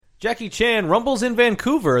Jackie Chan rumbles in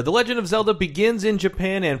Vancouver. The Legend of Zelda begins in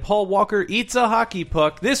Japan, and Paul Walker eats a hockey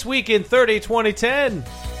puck this week in 30-20-10.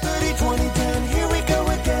 30-20-10, here we go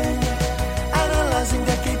again. Analyzing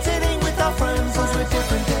decades, sitting with our friends, those were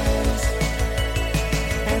different days.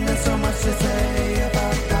 And there's so much to say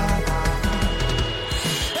about that.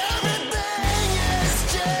 Everything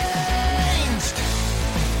has changed.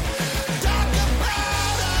 Talk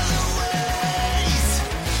about other ways.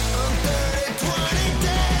 On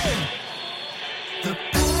 30-20-10. The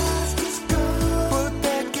past is gone, but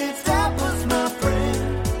decades, that was my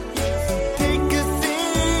friend. Take a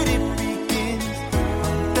seat, it begins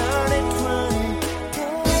on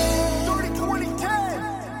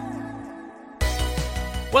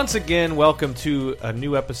 30-20-10. Once again, welcome to a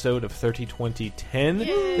new episode of 30-20-10.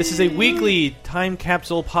 This is a weekly time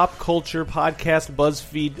capsule pop culture podcast,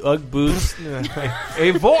 BuzzFeed, Ugg Boots.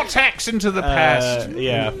 A vortex into the past.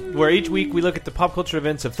 Where each week we look at the pop culture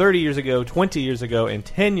events of 30 years ago, 20 years ago, and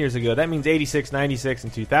 10 years ago. That means 86, 96,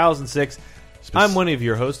 and 2006. I'm one of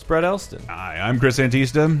your hosts, Brett Elston. Hi, I'm Chris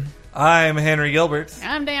Antista. I'm Henry Gilbert.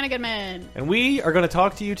 I'm Diana Goodman. And we are going to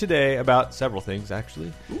talk to you today about several things,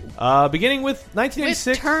 actually. Beginning with 1986.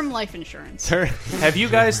 With term life insurance. Have you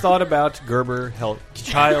guys thought about Gerber health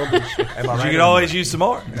child insurance? You could always use some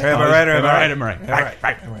more. Am I right or am I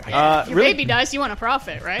right? Your baby dies, you want a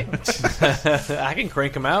profit, right? I can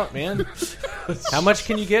crank them out, man. How much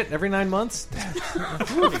can you get every 9 months?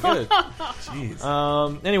 That's pretty good.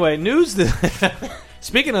 Jeez. Anyway, news.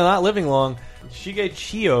 Speaking of not living long,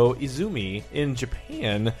 Shigechiyo Izumi in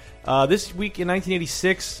Japan. This week in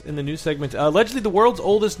 1986, in the news segment, allegedly the world's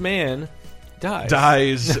oldest man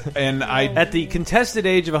dies. And at the contested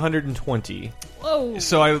age of 120. Whoa.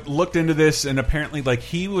 So I looked into this, and apparently, like,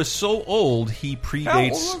 he was so old, he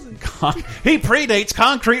predates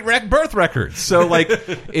concrete birth records. So, like,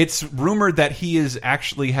 it's rumored that he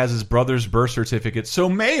actually has his brother's birth certificate, so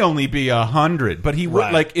may only be 100. But he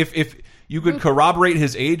would, like, if you could corroborate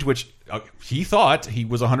his age, which he thought he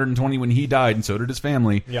was 120 when he died, and so did his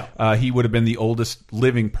family. Yeah. He would have been the oldest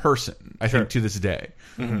living person, I think, to this day.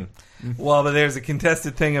 Mm-hmm. Well, but there's a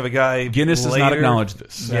contested thing of a guy. Guinness does not acknowledge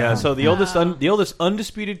this. Yeah. So the oldest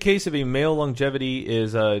undisputed case of a male longevity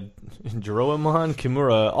is Jiroemon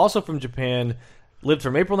Kimura, also from Japan. Lived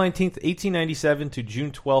from April 19th, 1897 to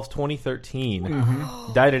June 12th, 2013.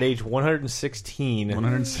 Mm-hmm. Died at age 116.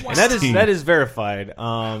 116. And that is verified.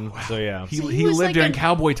 So yeah. He lived like during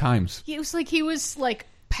cowboy times. He was like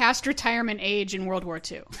past retirement age in World War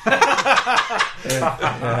II.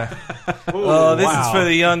 Oh, this is for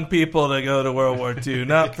the young people to go to World War II,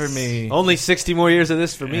 not for me. Only 60 more years of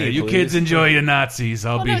this for me. You kids enjoy your Nazis.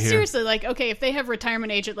 I'll be here. Seriously, like, okay, if they have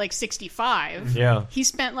retirement age at like 65, he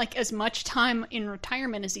spent like as much time in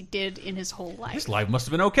retirement as he did in his whole life. His life must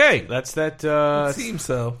have been okay. That's that. It seems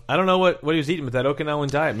so. I don't know what he was eating, but that Okinawan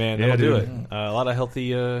diet, man, that'll do it. A lot of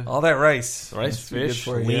healthy. All that rice, fish,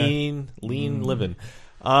 lean living.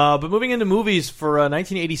 But moving into movies for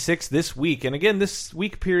 1986 this week. And again, this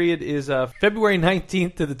week period is February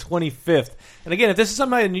 19th to the 25th. And again, if this is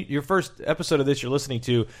your first episode of this you're listening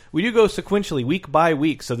to, we do go sequentially, week by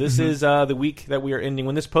week. So this is the week that we are ending.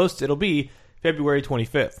 When this posts, it'll be February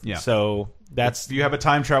 25th. Yeah. So that's... If you have a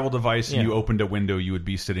time travel device and you opened a window, you would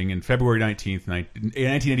be sitting in February 19th,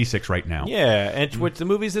 1986 right now. Yeah, and which the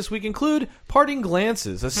movies this week include Parting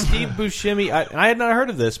Glances, a Steve Buscemi... I had not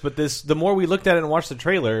heard of this, but the more we looked at it and watched the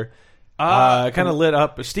trailer, kind of lit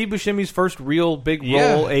up. Steve Buscemi's first real big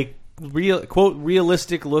role, a quote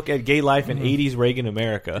realistic look at gay life in 80s Reagan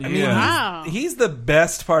America. I mean, he's the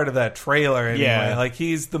best part of that trailer anyway. Yeah. Like,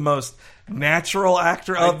 he's the most natural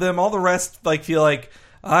actor of them. All the rest like feel like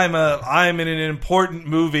I'm in an important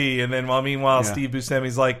movie, and then meanwhile Steve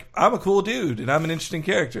Buscemi's like, I'm a cool dude and I'm an interesting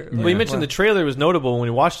character. Well, you mentioned the trailer was notable when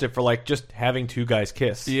we watched it for like just having two guys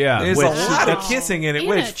kiss. Yeah, there's a lot of kissing in it.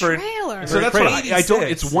 Trailer. So that's what I don't.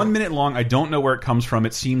 It's 1 minute long. I don't know where it comes from.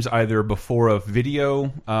 It seems either before a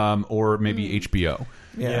video or maybe HBO.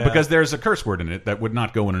 Yeah, because there's a curse word in it that would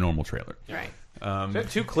not go in a normal trailer. Right. So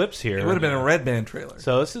two clips here. It would have been a Red Band trailer.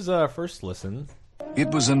 So this is our first listen. It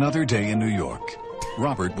was another day in New York.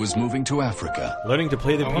 Robert was moving to Africa. Learning to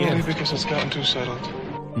play the piano. Because it's gotten too settled.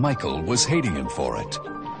 Michael was hating him for it.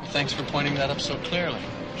 Thanks for pointing that up so clearly.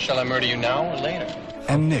 Shall I murder you now or later?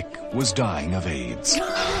 And Nick was dying of AIDS. You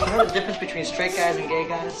know the difference between straight guys and gay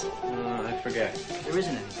guys? I forget. There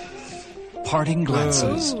isn't any. Parting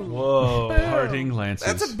glances. Whoa. Parting glances.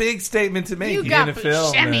 That's a big statement to make. You in got a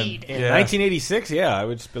film. In 1986, I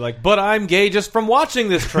would just be like, but I'm gay just from watching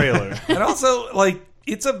this trailer. And also, like,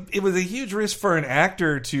 it was a huge risk for an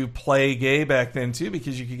actor to play gay back then too,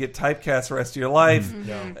 because you could get typecast the rest of your life.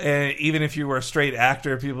 And even if you were a straight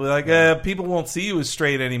actor, people were like, people won't see you as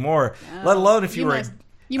straight anymore. Let alone if you were.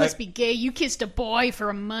 You must be gay. You kissed a boy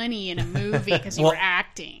for money in a movie because you were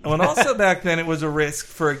acting. Well, and also back then it was a risk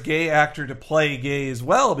for a gay actor to play gay as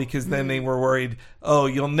well, because then they were worried, oh,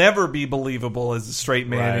 you'll never be believable as a straight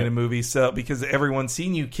man in a movie, so because everyone's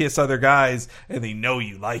seen you kiss other guys and they know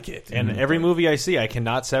you like it. And every movie I see, I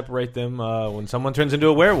cannot separate them. When someone turns into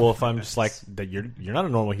a werewolf, I'm just like, that you're not a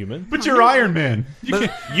normal human. But you're Iron Man.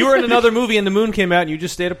 You were in another movie and the moon came out and you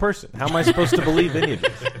just stayed a person. How am I supposed to believe any of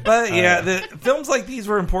this? But yeah, the films like these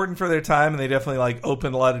were important for their time, and they definitely like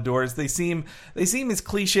opened a lot of doors. They seem as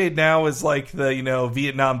cliched now as like the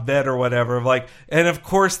Vietnam vet or whatever. Of like, and of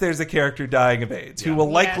course there's a character dying of AIDS who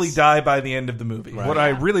will likely die by the end of the movie. Right. What I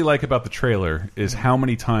really like about the trailer is how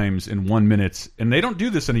many times in 1 minute, and they don't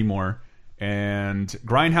do this anymore. And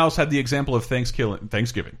Grindhouse had the example of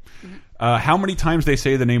Thanksgiving. How many times they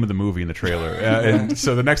say the name of the movie in the trailer? And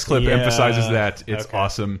so the next clip emphasizes that. It's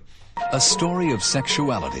awesome. A story of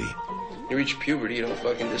sexuality. You reach puberty, you don't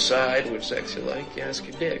fucking decide what sex you like, you ask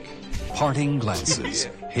your dick. Parting Glances,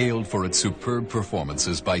 hailed for its superb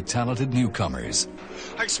performances by talented newcomers.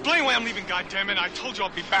 I explain why I'm leaving, goddammit. I told you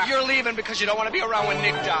I'll be back. You're leaving because you don't want to be around when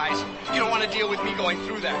Nick dies. You don't want to deal with me going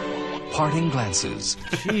through that. Parting Glances.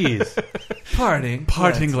 Jeez.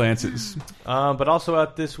 Parting Glances. But also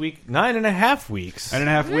out this week, 9.5 weeks.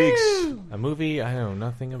 9.5 weeks. A movie I know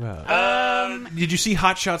nothing about. Did you see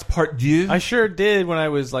Hot Shots Part 2? I sure did when I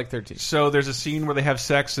was like 13. So there's a scene where they have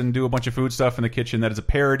sex and do a bunch of food stuff in the kitchen that is a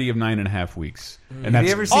parody of 9.5 Weeks. And have that's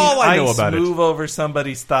you ever seen all I know ice about move over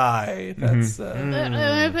somebody's thigh? That's Let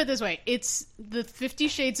me put it this way. It's the 50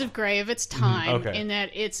 Shades of Grey of its time, in that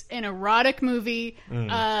it's an erotic movie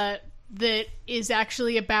that is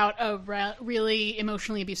actually about a really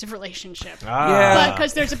emotionally abusive relationship. But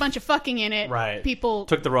because there's a bunch of fucking in it, people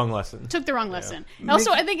took the wrong lesson.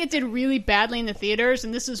 Also, I think it did really badly in the theaters,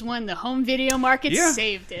 and this is when the home video market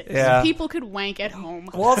saved it. So people could wank at home.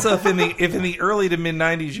 Well, also, if in the early to mid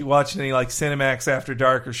 90s you watched any like Cinemax After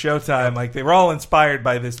Dark or Showtime, like they were all inspired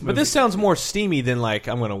by this movie. But this sounds more steamy than like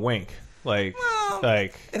I'm gonna wink. Like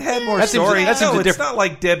it had more story. It's not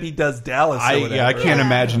like Debbie Does Dallas. I can't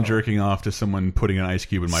imagine jerking off to someone putting an ice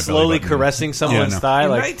cube in my slowly belly button. caressing someone's thigh.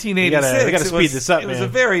 In like 1986, we gotta speed this up. It was a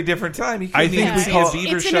very different time. I think we call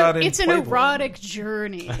it's an erotic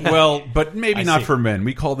journey. Well, but maybe not for men.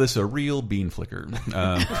 We call this a real bean flicker.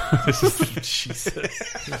 Jesus.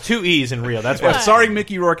 2 E's in real. That's why. Starring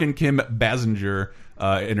Mickey Rourke and Kim Basinger.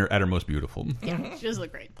 At her most beautiful. Yeah, she does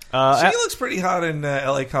look great. She looks pretty hot in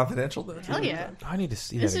L.A. Confidential, though. Hell yeah! I need to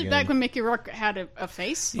see this that is again. back when Mickey Rourke had a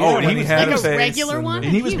face. Yeah, when he had like a face regular one,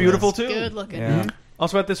 and he was beautiful too. Good looking. Yeah.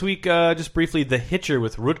 Also, about this week, just briefly, The Hitcher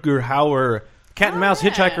with Rutger Hauer, cat and mouse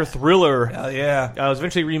hitchhiker thriller. Hell yeah! It was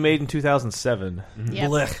eventually remade in 2007.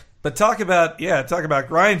 Yep. But talk about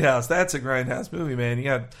Grindhouse. That's a Grindhouse movie, man. You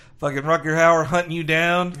got fucking Rutger Hauer hunting you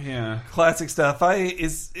down. Yeah, classic stuff.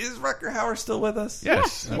 Is Rutger Hauer still with us?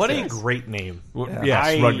 Yes. What a great name.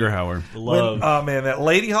 Yes, Rutger Hauer. Love. Man, that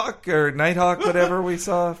Lady Hawk or Nighthawk, whatever we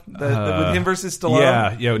saw, with him versus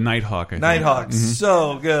Stallone. Yeah, Nighthawk. Nighthawk,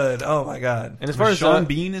 so good. Oh my god. And as far as Sean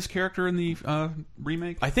Bean, his character in the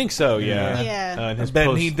remake, I think so. Yeah. I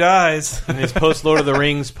bet he dies in his post Lord of the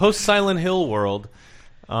Rings, post Silent Hill world.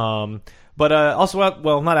 But also out,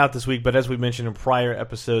 well, not out this week, but as we mentioned in prior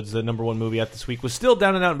episodes, the number one movie out this week was still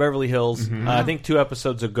Down and Out in Beverly Hills. I think 2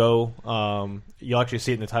 episodes ago, you'll actually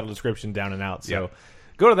see it in the title description, Down and Out. So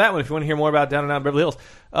go to that one if you want to hear more about Down and Out in Beverly Hills.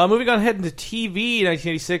 Moving on ahead into TV,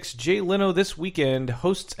 1986, Jay Leno this weekend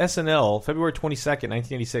hosts SNL, February 22nd,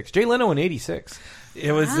 1986. Jay Leno in 86.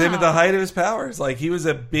 It was him at the height of his powers. Like, he was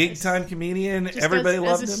a big-time comedian. Everybody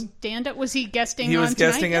loved him. Stand-up? Was he guesting He on was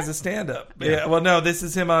guesting as a stand-up. Yeah. Well, no, this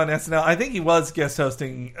is him on SNL. I think he was guest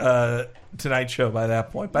hosting Tonight Show by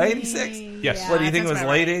that point. By 86? Yes. Yeah, What do you think it was,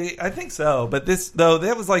 late 80? I think so. But this, though,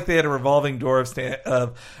 that was like they had a revolving door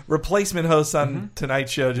of replacement hosts on Tonight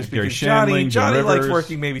Show just Gary because Shandling, Johnny liked Rivers.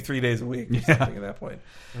 working maybe 3 days a week or something at that point.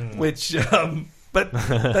 Which... But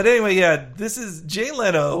anyway, this is Jay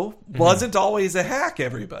Leno wasn't always a hack.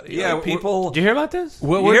 Everybody, Yeah, like, people. Did you hear about this? You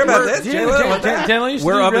hear about this? Jay Leno,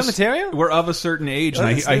 we're of a certain age, and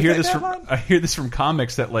I hear this from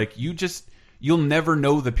comics that like you'll never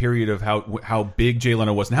know the period of how big Jay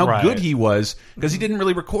Leno was and how good he was because he didn't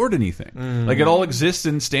really record anything. Like it all exists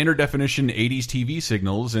in standard definition 80s TV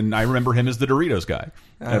signals, and I remember him as the Doritos guy.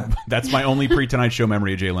 That's my only pre-Tonight Show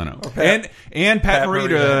memory of Jay Leno. And Pat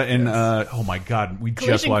Morita and oh my god, we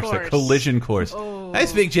just watched that Collision Course. I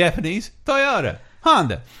speak Japanese. Toyota,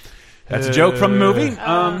 Honda. That's a joke from the movie.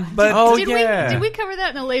 But did we cover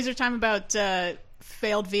that in a laser time about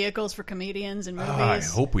failed vehicles for comedians and movies? I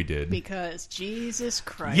hope we did. Because Jesus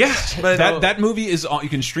Christ. Yeah, but that movie is you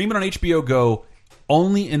can stream it on HBO Go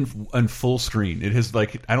only in full screen. It has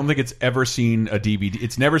I don't think it's ever seen a DVD.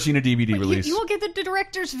 It's never seen a DVD release. You won't get the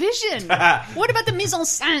director's vision. What about the mise en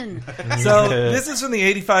scène? So this is from the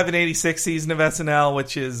 85 and 86 season of SNL,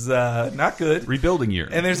 which is not good. Rebuilding year.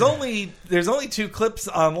 And there's only 2 clips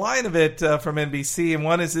online of it from NBC, and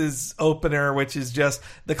one is his opener, which is just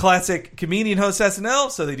the classic comedian host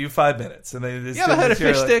SNL. So they do 5 minutes, and they you ever heard of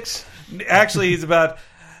fish sticks? Actually, he's about.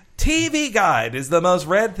 TV Guide is the most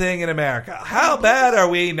read thing in America. How bad are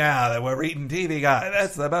we now that we're reading TV Guide?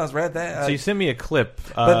 That's the most read thing. So you sent me a clip.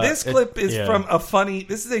 But this clip is from a funny...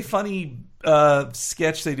 This is a funny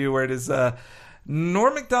sketch they do where it is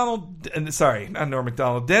Norm Macdonald... Sorry, not Norm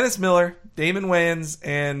Macdonald. Dennis Miller, Damon Wayans,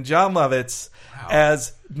 and John Lovitz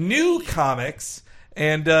as new comics.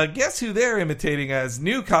 And guess who they're imitating as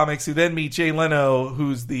new comics who then meet Jay Leno,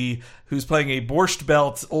 who's playing a Borscht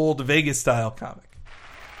Belt old Vegas-style comic.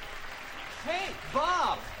 Hey,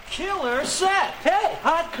 Bob, killer set. Hey,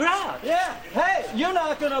 hot crowd. Yeah. Hey, you're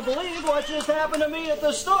not going to believe what just happened to me at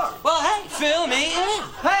the store. Well, hey, fill me in.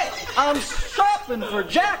 Hey, I'm shopping for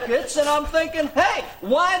jackets, and I'm thinking, hey,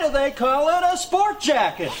 why do they call it a sport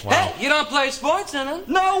jacket? Wow. Hey, you don't play sports in them?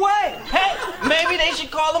 No way. Hey, maybe they should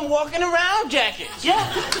call them walking around jackets. Yeah,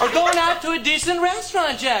 or going out to a decent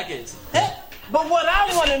restaurant jackets. Hey. But what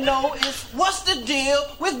I want to know is, what's the deal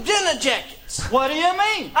with dinner jackets? What do you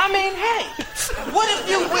mean? I mean, hey, what if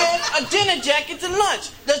you wear a dinner jacket to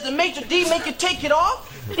lunch? Does the maitre d' make you take it off?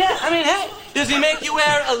 Yeah, I mean, hey, does he make you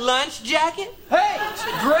wear a lunch jacket? Hey,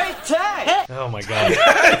 great tag. Hey. Oh, my God.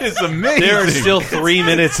 That is amazing. There are still 3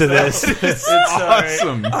 minutes of this. It's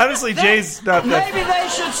awesome. Honestly, Jay's not that... Maybe they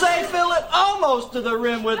should say fill it almost to the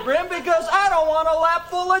rim with brim because I don't want a lap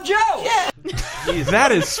full of Joe. Yeah.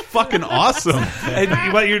 That is fucking awesome.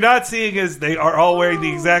 And what you're not seeing is they are all wearing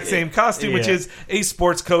the exact same costume, which is a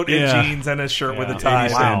sports coat and jeans and a shirt with a tie.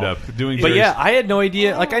 Stand-up. But yeah, I had no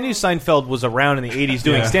idea. Like, I knew Seinfeld was around in the 80s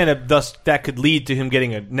doing stand-up, thus that could lead to him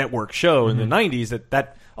getting a network show in the 90s.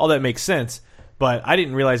 That all that makes sense. But I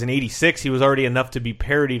didn't realize in 86 he was already enough to be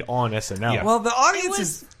parodied on SNL. Yeah. Well, the audience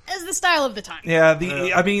is... as the style of the time. Yeah,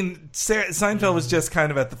 I mean, Seinfeld was just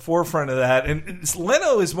kind of at the forefront of that, and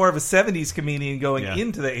Leno is more of a '70s comedian going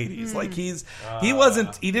into the '80s. Like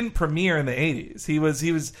he didn't premiere in the '80s. He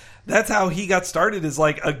was. That's how he got started as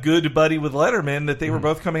like a good buddy with Letterman. That they were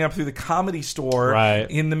both coming up through the Comedy Store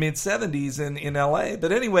in the mid '70s in L.A.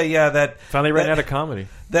 But anyway, that finally ran out of comedy.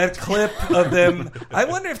 That clip of them. I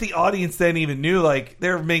wonder if the audience then even knew like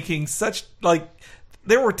they're making such like.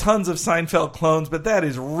 There were tons of Seinfeld clones, but that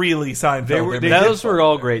is really Seinfeld. Those were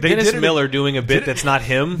all great. Dennis Miller doing a bit that's not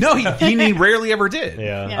him. No, he rarely ever did.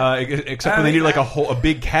 Yeah. Except when they do like a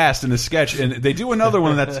big cast in the sketch, and they do another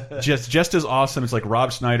one that's just as awesome. It's like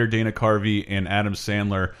Rob Schneider, Dana Carvey, and Adam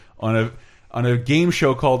Sandler on a game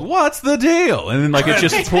show called What's the Deal? And then like it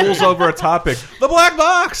just pulls over a topic. The black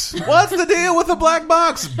box. What's the deal with the black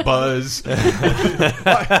box? Buzz.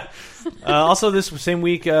 Also, this same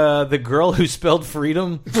week, The Girl Who Spelled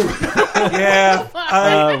Freedom.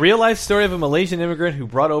 Real life story of a Malaysian immigrant who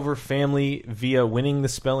brought over family via winning the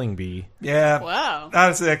spelling bee. Yeah. Wow.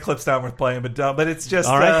 Honestly, that clip's not worth playing, but it's just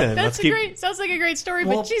all right. Then sounds like a great story.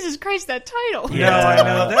 But Jesus Christ, that title. Yeah, no, I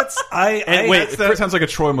know. That sounds like a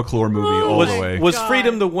Troy McClure movie all the way. Was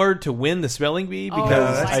freedom the word to win the spelling bee?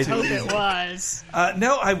 Because I hope it was.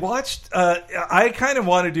 No, I watched. I kind of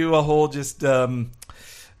want to do a whole just.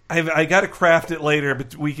 I got to craft it later,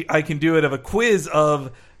 but I can do it of a quiz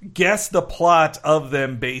of guess the plot of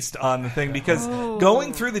them based on the thing, because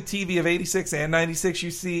going through the TV of 86 and 96,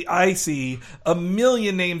 I see a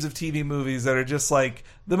million names of TV movies that are just like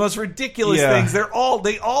the most ridiculous things.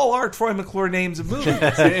 They all are Troy McClure names of movies.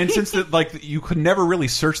 And since you could never really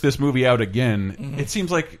search this movie out again, it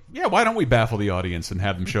seems like why don't we baffle the audience and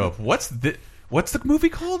have them show up? What's the movie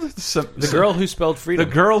called? The Girl Who Spelled Freedom.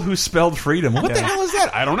 The Girl Who Spelled Freedom. What the hell is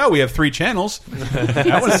that? I don't know. We have 3 channels.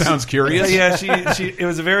 That one sounds curious. Yeah, it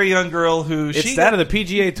was a very young girl who... It's that of the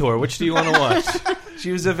PGA Tour. Which do you want to watch?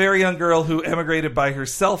 She was a very young girl who emigrated by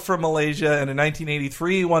herself from Malaysia, and in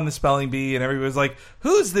 1983 won the spelling bee, and everybody was like,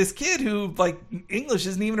 who's this kid who, like, English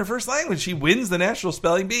isn't even her first language? She wins the national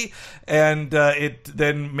spelling bee, and it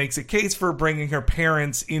then makes a case for bringing her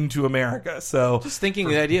parents into America. So just thinking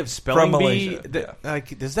the idea of spelling bee,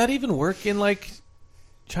 Malaysia, does that even work in, like,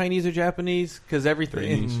 Chinese or Japanese? Because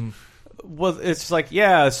everything... Well, it's like,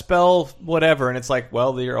 spell whatever, and it's like,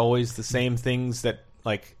 well, they're always the same things that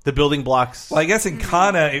like the building blocks. Well, I guess in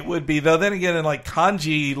kana it would be, though. Then again, in like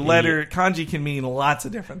kanji kanji can mean lots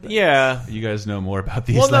of different things. Yeah, you guys know more about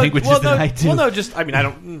these languages than I do. Well, no, just I mean, I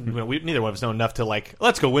don't. Neither one of us know enough to like.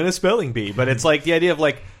 Let's go win a spelling bee. But it's like the idea of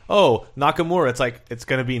like, oh, Nakamura. It's like it's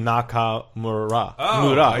going to be Nakamura.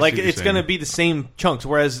 Oh, like it's going to be the same chunks.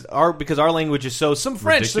 Whereas because our language is some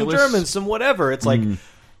French, some German, some whatever. It's like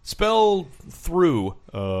spell through.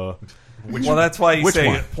 That's why you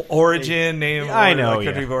say origin, name. I know.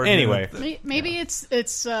 Country of origin. Anyway, maybe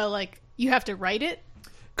it's like you have to write it.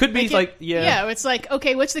 Could be yeah. It's like,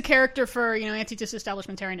 okay, what's the character for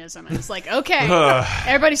anti-disestablishmentarianism? And it's like, okay,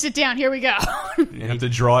 everybody sit down. Here we go. You have to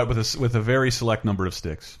draw it with a very select number of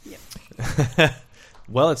sticks. Yep.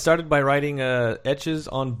 Well, it started by writing etches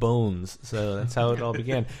on bones, so that's how it all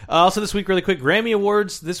began. Also, this week, really quick, Grammy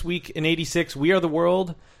Awards this week in '86. We Are the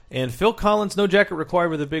World. And Phil Collins, No Jacket Required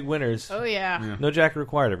were the big winners. Oh, yeah. No Jacket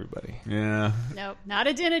Required, everybody. Yeah. Nope, not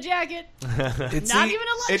a dinner jacket. Not even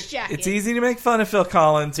a lunch jacket. It's easy to make fun of Phil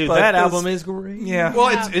Collins. Dude, that album is great. Yeah.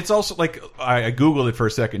 Well, it's also like, I Googled it for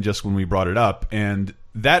a second just when we brought it up, and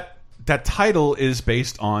that title is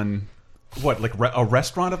based on... What, like a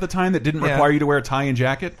restaurant at the time that didn't require you to wear a tie and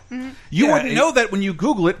jacket? Mm-hmm. You wouldn't know that when you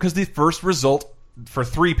Google it, because the first result for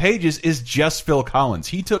 3 pages is just Phil Collins.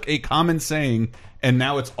 He took a common saying, and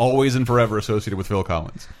now it's always and forever associated with Phil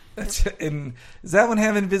Collins. And does that one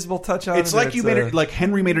have Invisible Touch on it? It's like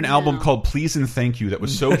Henry made an album called Please and Thank You that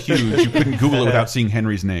was so huge you couldn't Google it without seeing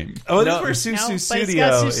Henry's name. Oh, that's where Susu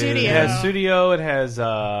Studio is. It has Studio. It has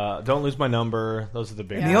Don't Lose My Number. Those are the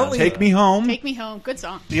big ones. Take Me Home. Take Me Home. Good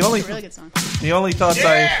song. The only really good song. The only thoughts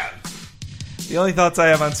I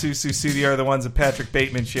have on Susu Studio are the ones that Patrick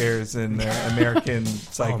Bateman shares in American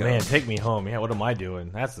Psycho. Oh man, Take Me Home. Yeah, what am I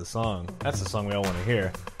doing? That's the song. That's the song we all want to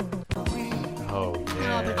hear. Oh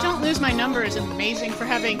yeah. But Don't Lose My Number is amazing for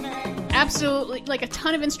having absolutely like a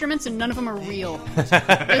ton of instruments and none of them are real.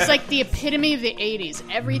 It's like the epitome of the 80s.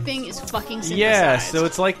 Everything is fucking synthesized. Yeah, so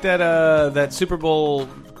it's like that Super Bowl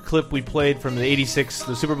clip we played from the '86,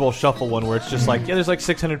 the Super Bowl Shuffle one, where it's just like, there's like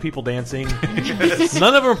 600 people dancing.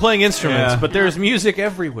 None of them are playing instruments, but there's music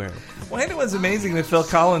everywhere. Well, and it was amazing that Phil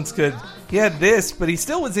Collins he had this, but he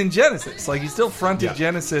still was in Genesis. Like, he still fronted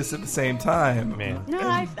Genesis at the same time. Man. No,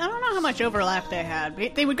 I don't know how much overlap they had.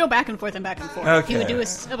 They would go back and forth and back and forth. Okay. He would do a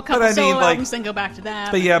couple solo albums, then go back to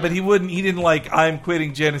that. But but he didn't like, I'm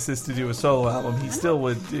quitting Genesis to do a solo album. He still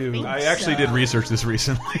would do. I actually did research this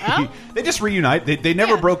recently. Oh? They just reunite. They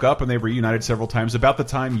never broke up, and they reunited several times. About the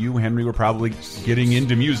time you, Henry, were probably getting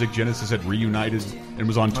into music, Genesis had reunited and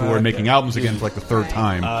was on tour and making albums again for like the 3rd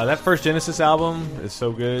time. That first Genesis album is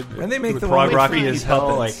so good. And they make the prog one rocky as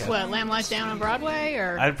hell. Like, what, Lamb Lies Down on Broadway?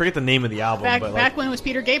 Or I forget the name of the album. Back when it was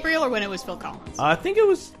Peter Gabriel or when it was Phil Collins? I think it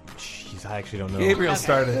was... Jeez, I actually don't know. Gabriel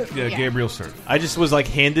started it. Yeah, Gabriel started. I just was like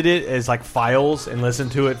handed it as like files and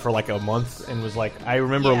listened to it for like a month and was like, I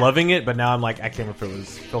remember loving it, but now I'm like, I can't remember if it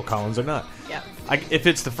was Phil Collins or not. Yeah. If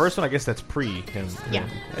it's the first one, I guess that's pre him. Yeah.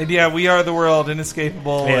 And We Are the World,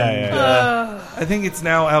 Inescapable. I think it's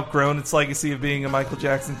now outgrown its legacy of being a Michael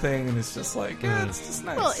Jackson thing, and it's just like, it's just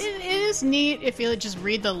nice. Well, it is neat if you just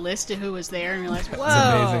read the list of who was there and realize, whoa,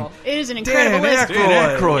 amazing. It is an incredible list.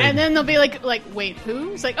 Dan Aykroyd. And then they'll be like, wait,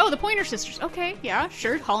 who? It's like, oh, the Pointer Sisters. Okay, yeah,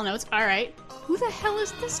 sure, Hall & Oates. All right. Who the hell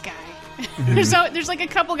is this guy? So there's like a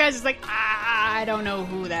couple guys that's like, I don't know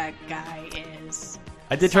who that guy is.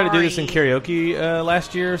 I did try to do this in karaoke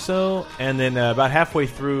last year or so, and then about halfway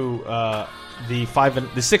through the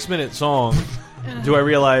 6-minute song, do I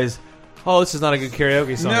realize, this is not a good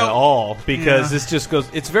karaoke song at all, because this just goes,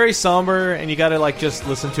 it's very somber, and you gotta like just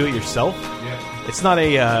listen to it yourself. Yeah. It's not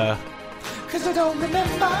a... Cause I don't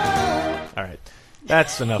remember. All right.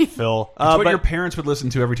 That's enough, Phil. It's what your parents would listen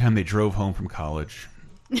to every time they drove home from college.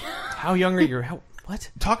 How young are you?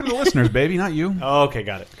 What? Talking to the listeners, baby, not you. Oh, okay,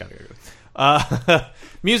 got it.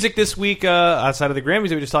 Music this week, outside of the Grammys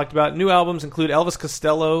that we just talked about, new albums include Elvis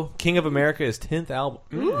Costello, King of America, his 10th album.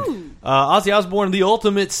 Ozzy Osbourne, The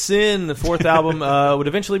Ultimate Sin, the 4th album, would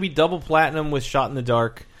eventually be double platinum with Shot in the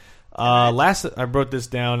Dark. I wrote this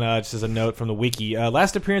down just as a note from the wiki.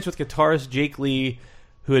 Last appearance with guitarist Jake Lee,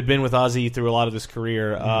 who had been with Ozzy through a lot of his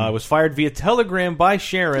career, was fired via telegram by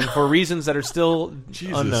Sharon for reasons that are still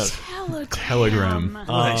unknown. Telegram.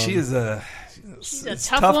 She is She's a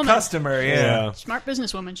tough woman. Customer, yeah. Smart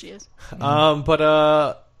businesswoman she is.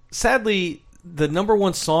 But sadly, the number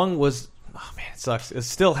one song was, oh man, it sucks. It's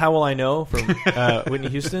still How Will I Know from Whitney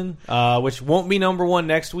Houston, which won't be number one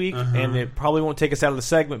next week, and it probably won't take us out of the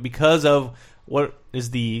segment because of what is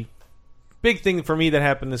the big thing for me that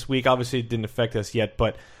happened this week. Obviously, it didn't affect us yet,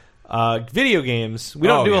 but Video games. We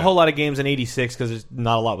don't do a whole lot of games in '86 because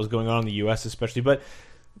not a lot was going on in the U.S. especially, but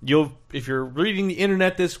if you're reading the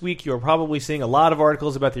internet this week, you're probably seeing a lot of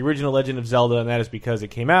articles about the original Legend of Zelda, and that is because it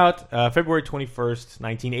came out February 21st,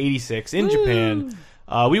 1986 in Japan.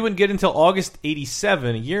 We wouldn't get until August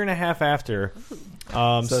 87, a year and a half after. So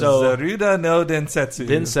Zaruda no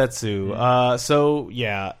Densetsu. So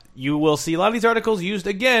yeah, you will see a lot of these articles used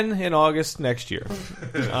again in August next year.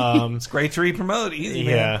 It's great to re-promote. Easy,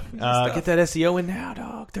 man. Get that SEO in now,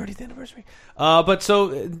 dog. 30th anniversary. But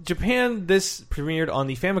so Japan, this premiered on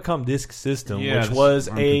the Famicom Disk System, which was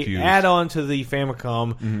a add-on to the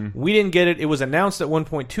Famicom. We didn't get it. It was announced at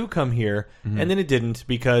 1.2 come here, and then it didn't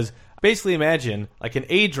because basically imagine like an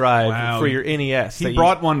A drive for your NES. He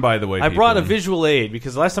brought one, by the way. I brought a visual aid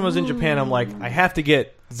because last time I was in Japan, I'm like, I have to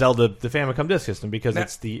get Zelda, the Famicom Disk System, because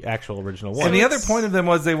it's the actual original one. And the other point of them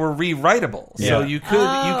was they were rewritable, so you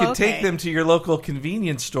could take them to your local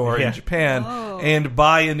convenience store in Japan and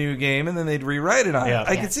buy a new game, and then they'd rewrite it on it.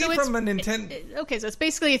 I could see from a Nintendo. Okay, so it's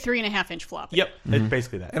basically a 3.5-inch floppy. Yep, it's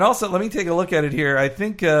basically that. And also, let me take a look at it here. I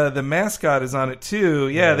think the mascot is on it too.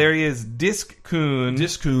 Yeah, there he is, Disc-kun.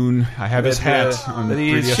 Disc-kun. I have his hat on the 3DS.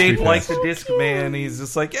 He is shaped like the Disc Man. He's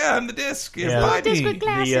just like, I'm the Disc.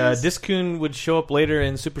 The Disc-kun would show up later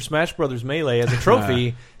in Super Smash Brothers Melee as a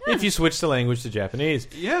trophy if you switch the language to Japanese.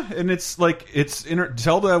 Yeah, and it's like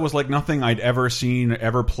Zelda was like nothing I'd ever seen,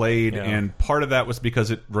 ever played, and part of that was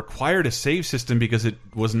because it required a save system because it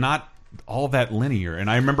was not all that linear,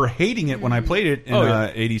 and I remember hating it when I played it in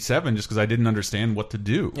 '87 just because I didn't understand what to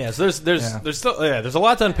do. Yeah, so there's still there's a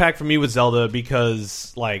lot to unpack for me with Zelda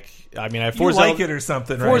because I have four Zelda, it or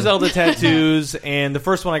something, four right? Zelda tattoos, and the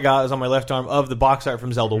first one I got is on my left arm of the box art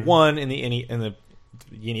from Zelda 1 in the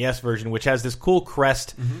NES version, which has this cool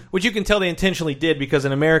crest, which you can tell they intentionally did because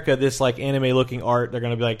in America, this like anime-looking art, they're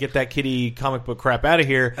going to be like, get that kiddie comic book crap out of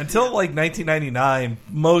here. Until like 1999,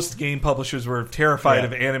 most game publishers were terrified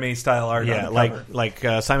of anime-style art. Yeah, on the cover. like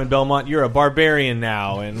Simon Belmont, you're a barbarian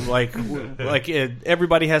now, and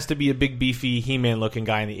everybody has to be a big beefy He-Man looking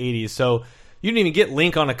guy in the 80s. So you didn't even get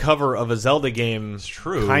Link on a cover of a Zelda game,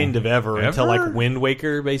 kind of ever? Until like Wind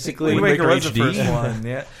Waker, basically. Wind Waker was the first one.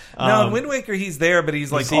 Yeah. No, in Wind Waker he's there, but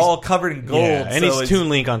he's like all covered in gold. Yeah, and he's Toon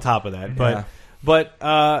Link on top of that. But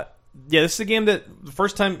this is a game that the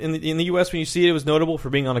first time in the US when you see it, it was notable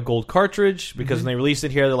for being on a gold cartridge because when they released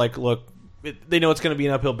it here, they're like, look, they know it's going to be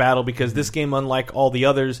an uphill battle because this game, unlike all the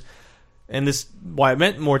others. And this, why it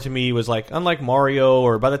meant more to me was like, unlike Mario,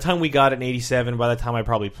 or by the time we got it in '87, by the time I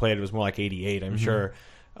probably played it was more like '88, I'm sure.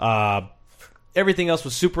 Everything else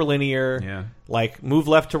was super linear. Yeah. Like, move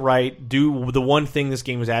left to right, do the one thing this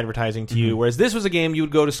game was advertising to you. Whereas this was a game you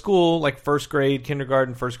would go to school, like first grade,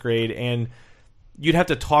 kindergarten, first grade, and you'd have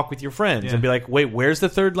to talk with your friends and be like, wait, where's the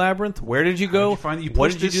third labyrinth? Where did you go? What did you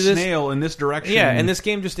pushed do this snail in this direction? Yeah, and this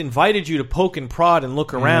game just invited you to poke and prod and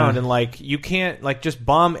look around, and like you can't like just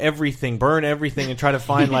bomb everything, burn everything, and try to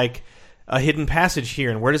find like a hidden passage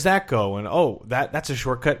here, and where does that go? And that's a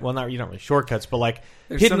shortcut. Well, not really shortcuts, but like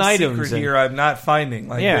there's hidden some items secret here I'm not finding.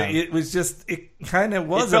 Like it was just it kind of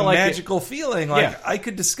was a magical feeling. Like I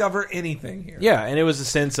could discover anything here. Yeah, and it was a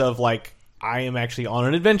sense of like, I am actually on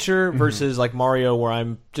an adventure versus like Mario, where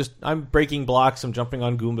I'm breaking blocks, I'm jumping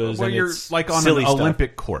on Goombas, where and you're it's like on silly an stuff.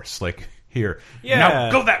 Olympic course, like here, now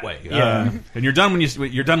go that way, and you're done when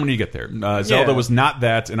you get there. Zelda was not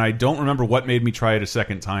that, and I don't remember what made me try it a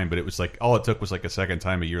second time, but it was like all it took was like a second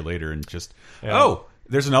time a year later, and just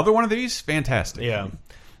there's another one of these, fantastic. Yeah,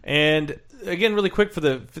 and again, really quick for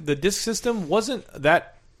the disc system wasn't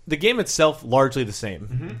that. The game itself largely the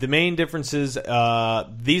same. The main difference is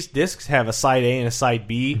these discs have a side A and a side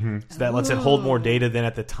B, so that lets it hold more data than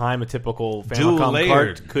at the time a typical Famicom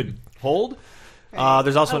cart could hold.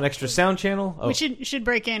 There's also an extra sound channel. We should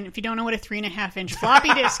break in if you don't know what a 3.5-inch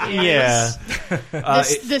floppy disk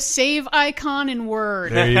is. The save icon in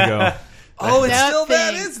Word. There you go. It's still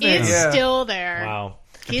that, isn't it? It's still there. Wow.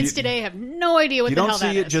 Kids today have no idea what the hell that is. You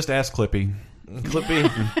don't see it, just ask Clippy.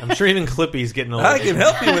 I'm sure even Clippy's getting old. I can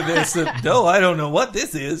help you with this. No, I don't know what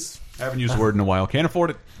this is. I haven't used Word in a while. Can't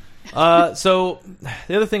afford it. So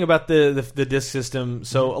the other thing about the disc system,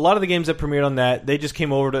 so a lot of the games that premiered on that, they just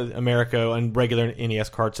came over to America on regular NES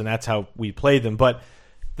carts, and that's how we played them. But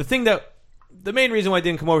the main reason why it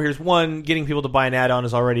didn't come over here is, one, getting people to buy an add-on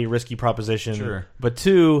is already a risky proposition. Sure. But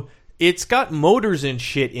two, it's got motors and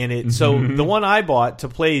shit in it. So the one I bought to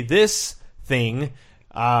play this thing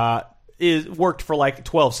worked for like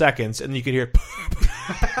 12 seconds, and you could hear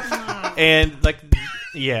and like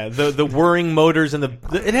the whirring motors, and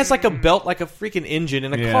it has like a belt like a freaking engine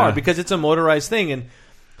in a car because it's a motorized thing. And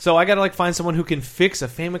So I got to like find someone who can fix a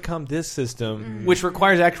Famicom disk system, which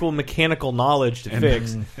requires actual mechanical knowledge to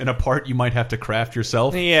fix. And a part you might have to craft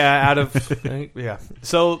yourself. Yeah, out of yeah.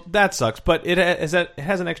 So that sucks. But it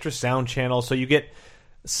has an extra sound channel, so you get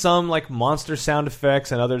some like monster sound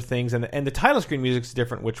effects and other things, and the title screen music is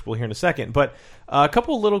different, which we'll hear in a second. But a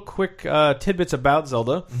couple little quick tidbits about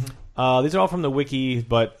Zelda. These are all from the wiki,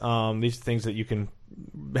 but these are things that you can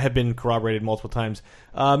have been corroborated multiple times.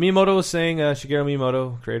 Miyamoto was saying, Shigeru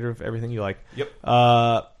Miyamoto, creator of everything you like. Yep.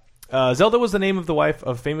 Zelda was the name of the wife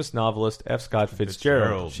of famous novelist F. Scott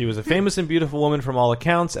Fitzgerald. She was a famous and beautiful woman from all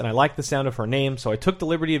accounts, and I liked the sound of her name, so I took the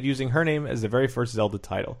liberty of using her name as the very first Zelda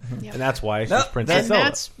title. Yep. And that's why she's Princess And Zelda.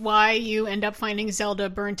 that's why you end up finding Zelda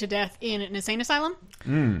burned to death in an insane asylum. So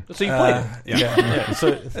you played it. Yeah. So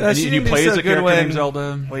you play as a character named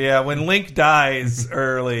Zelda. Well, yeah, when Link dies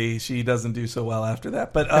early, she doesn't do so well after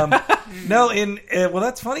that. But no, well,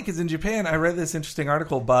 that's funny because in Japan, I read this interesting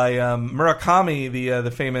article by Murakami, the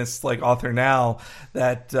famous like author now.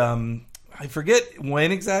 That I forget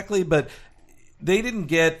when exactly, but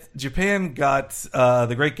Japan got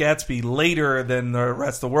The Great Gatsby later than the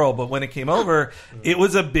rest of the world, but when it came over, it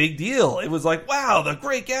was a big deal. It was like, wow, The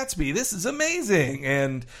Great Gatsby, this is amazing.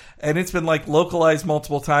 And it's been like localized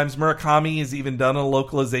multiple times. Murakami has even done a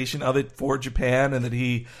localization of it for Japan, and that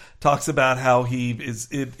he talks about how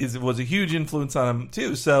it was a huge influence on him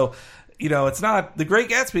too. So, it's not The Great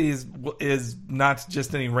Gatsby is not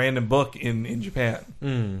just any random book in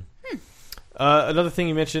Japan. Another thing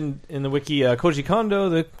you mentioned in the wiki, Koji Kondo,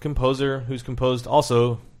 the composer, who's composed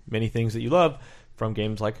also many things that you love from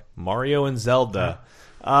games like Mario and Zelda.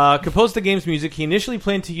 Composed the game's music. He initially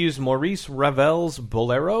planned to use Maurice Ravel's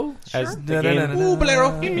Bolero as the game. Ooh,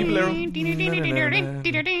 Bolero. Give me Bolero.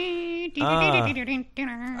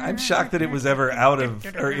 I'm shocked that it was ever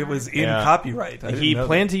it was in copyright. He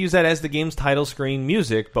planned to use that as the game's title screen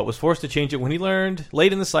music, but was forced to change it when he learned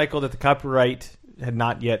late in the cycle that the copyright had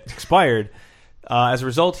not yet expired. As a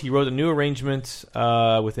result, he wrote a new arrangement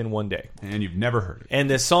within one day. And you've never heard it. And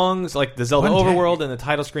the songs, like the Zelda Overworld and the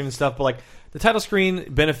title screen and stuff, but like the title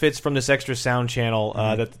screen benefits from this extra sound channel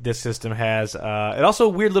that this system has. It also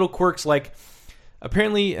weird little quirks like,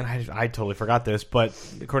 apparently, and I totally forgot this, but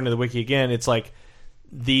according to the wiki again, it's like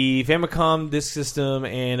the Famicom disk system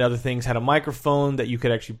and other things had a microphone that you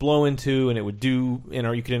could actually blow into, and it would do,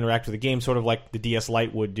 you could interact with the game sort of like the DS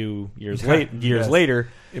Lite would do years later.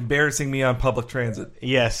 Embarrassing me on public transit.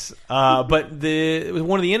 Yes. But one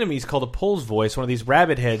of the enemies called a Pole's Voice, one of these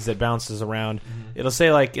rabbit heads that bounces around, it'll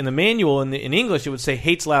say like in the manual, in English, it would say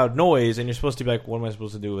hates loud noise, and you're supposed to be like, what am I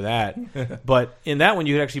supposed to do with that? But in that one,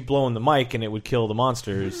 you could actually blow in the mic, and it would kill the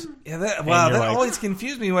monsters. Yeah, that always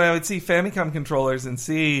confused me when I would see Famicom controllers and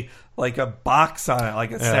see like a box on it,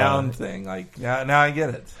 like a sound thing. Like now I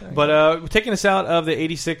get it. But taking us out of the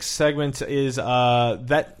 86 segment is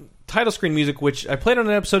that title screen music, which I played on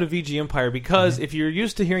an episode of VG Empire, because if you're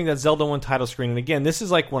used to hearing that Zelda 1 title screen, and again, this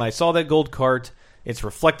is like when I saw that gold cart, it's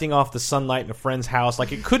reflecting off the sunlight in a friend's house.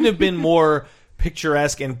 Like, it couldn't have been more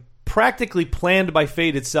picturesque and practically planned by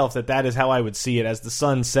fate itself that is how I would see it, as the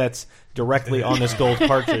sun sets directly on this gold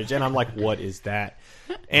cartridge. And I'm like, what is that?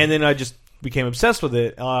 And then I just became obsessed with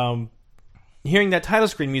it. Hearing that title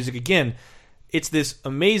screen music again, it's this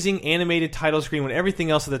amazing animated title screen when everything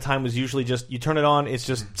else at the time was usually just, you turn it on, it's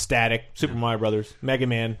just static. Super Mario Brothers, Mega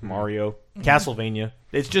Man, Mario, Castlevania.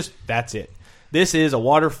 It's just, that's it. This is a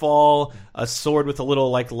waterfall, a sword with a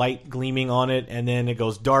little like light gleaming on it, and then it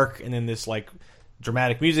goes dark, and then this like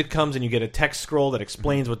dramatic music comes, and you get a text scroll that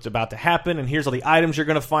explains what's about to happen, and here's all the items you're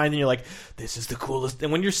going to find, and you're like, this is the coolest.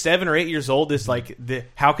 And when you're 7 or 8 years old, it's like,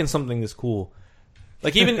 how can something this cool?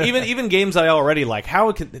 Like even games I already like,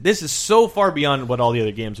 this is so far beyond what all the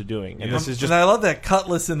other games are doing, and this is just. And I love that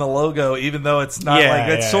cutlass in the logo, even though it's not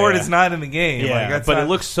that sword is not in the game. Yeah, like, but it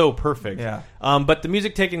looks so perfect. Yeah. But the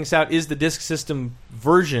music taking us out is the disc system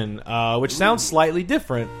version, which sounds slightly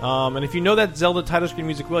different. And if you know that Zelda title screen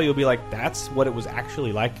music well, you'll be like, that's what it was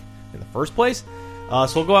actually like in the first place.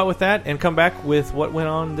 So we'll go out with that and come back with what went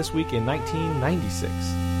on this week in 1996.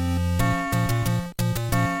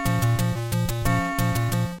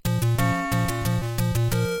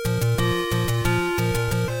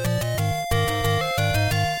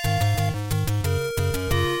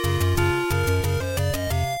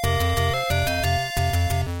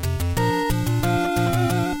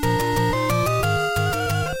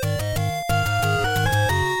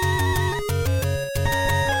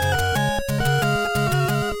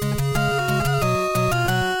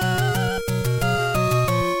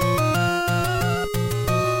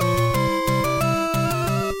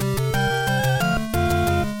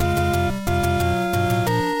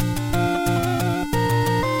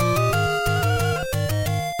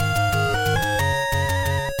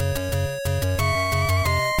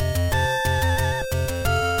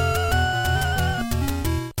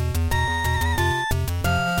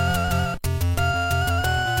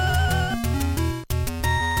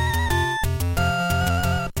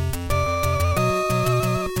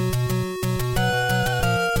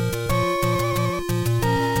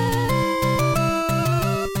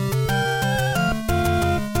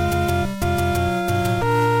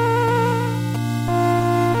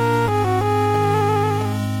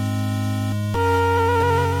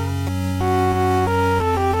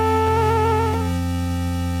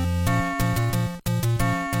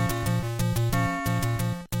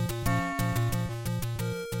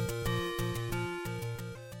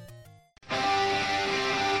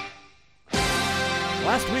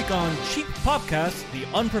 Popcast, the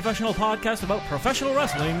unprofessional podcast about professional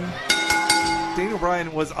wrestling. Daniel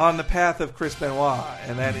Bryan was on the path of Chris Benoit,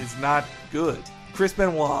 and that is not good. Chris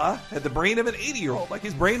Benoit had the brain of an 80-year-old. Like,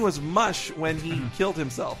 his brain was mush when he killed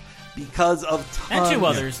himself because of tons. And two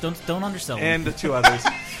others. Don't undersell them. And two others.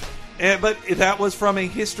 But that was from a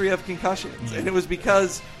history of concussions. And it was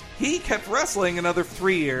because he kept wrestling another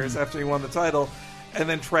 3 years after he won the title, and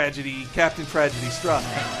then Captain Tragedy struck.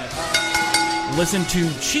 Listen to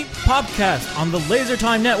Cheap Podcast on the Laser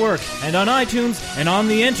Time Network and on iTunes and on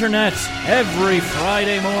the internet every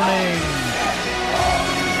Friday morning.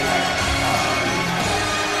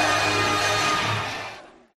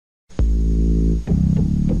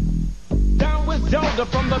 Down with Zelda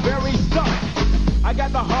from the very start. I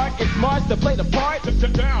got the heart and smarts to play the part.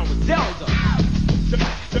 Down with Zelda.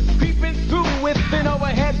 Creeping through with an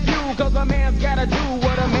overhead view, cause a man's gotta do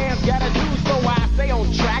what a man's gotta do. So I stay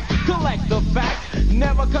on track, collect the facts,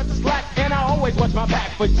 never cut the slack, and I always watch my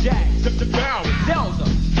back for Jack. Down with Zelda,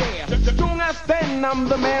 yeah. Strong as then, I'm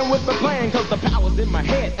the man with the plan, cause the power's in my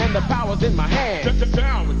head and the power's in my hand.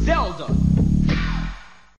 Down with Zelda.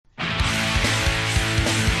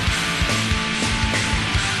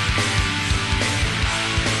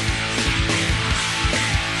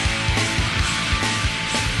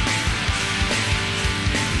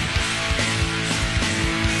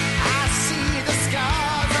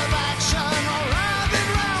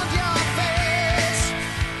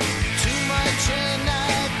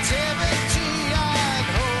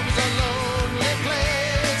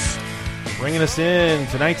 Bringing us in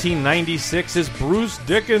to 1996 is Bruce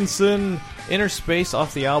Dickinson, Inner Space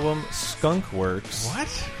off the album Skunk Works.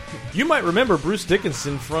 What? You might remember Bruce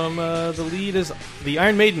Dickinson from the lead as the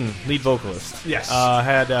Iron Maiden lead vocalist. Yes.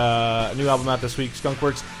 Had a new album out this week, Skunk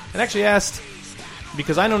Works, and actually asked,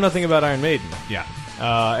 because I know nothing about Iron Maiden. Yeah.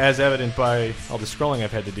 As evident by all the scrolling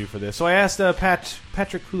I've had to do for this. So I asked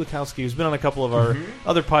Patrick Kulikowski, who's been on a couple of our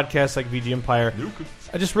other podcasts like VG Empire.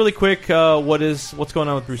 Just really quick, what's going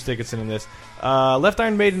on with Bruce Dickinson in this? Left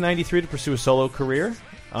Iron Maiden in '93 to pursue a solo career.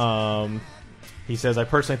 He says, I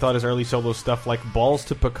personally thought his early solo stuff like Balls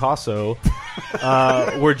to Picasso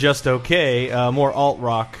were just okay. More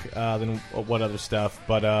alt-rock than what other stuff.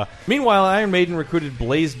 But meanwhile, Iron Maiden recruited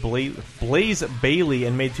Blaze Bailey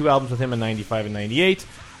and made 2 albums with him in '95 and '98.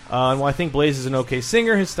 And while I think Blaze is an okay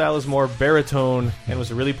singer, his style is more baritone and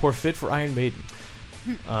was a really poor fit for Iron Maiden.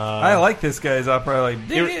 I like this guy's opera.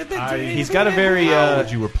 He's got a very. How would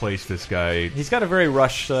you replace this guy? He's got a very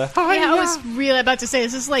Rush. I was really about to say,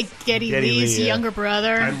 is this like Geddy Lee's younger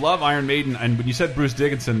brother? I love Iron Maiden, and when you said Bruce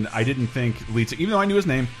Dickinson, I didn't think lead singer, even though I knew his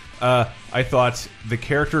name. I thought the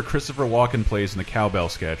character Christopher Walken plays in the cowbell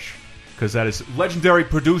sketch, because that is legendary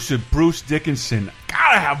producer Bruce Dickinson.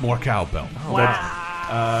 Gotta have more cowbell. Wow.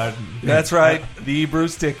 That's right, the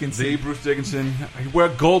Bruce Dickinson. The Bruce Dickinson. I wear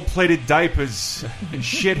gold-plated diapers and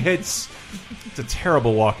shit hits. It's a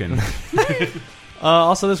terrible walk-in.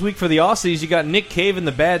 Also this week for the Aussies, you got Nick Cave and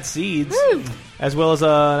the Bad Seeds, as well as an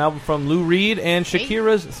album from Lou Reed and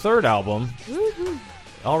Shakira's third album,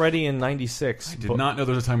 already in '96. I did not know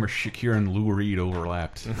there was a time where Shakira and Lou Reed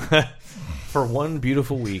overlapped. For one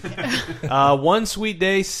beautiful week. One Sweet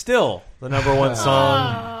Day, still the #1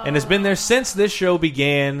 song, and has been there since this show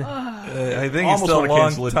began. I think it's still a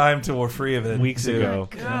long time till we're free of it. Weeks ago.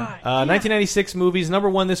 1996 movies,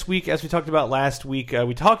 #1 this week. As we talked about last week,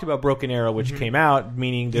 we talked about Broken Arrow, which came out,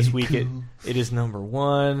 meaning this week it is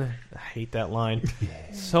 #1. I hate that line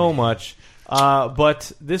so much.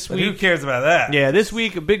 But this week, who cares about that? Yeah, this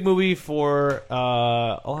week a big movie for a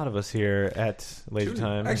lot of us here at Laser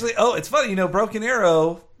Time. Actually, it's funny. Broken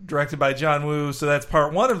Arrow, directed by John Woo. So that's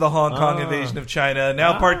part 1 of the Hong Kong invasion of China.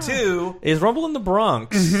 Now part 2 is Rumble in the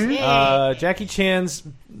Bronx. Jackie Chan's,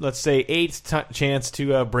 let's say, 8th chance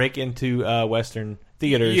to break into Western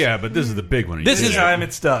theaters. Yeah, but this is the big one. This is time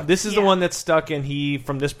it's stuck. This is the one that's stuck, and he,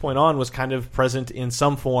 from this point on, was kind of present in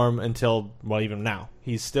some form until, well, even now.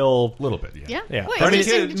 He's still a little bit, yeah. Well,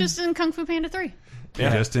 just in Kung Fu Panda 3.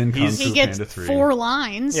 Yeah. Just in Kung Fu He gets Panda 3. 4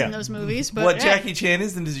 lines in those movies. But what Jackie Chan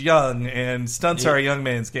isn't is young, and stunts are a young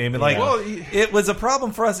man's game. And it was a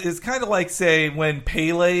problem for us. It's kind of like, say, when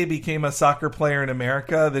Pele became a soccer player in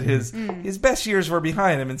America, that his best years were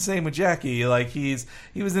behind him. And same with Jackie. Like he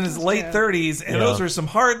was in his late 30s, and those were some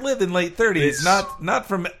hard living late 30s. Not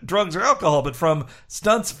from drugs or alcohol, but from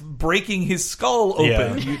stunts breaking his skull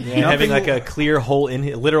open. Having like a clear hole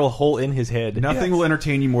literal hole in his head. Nothing will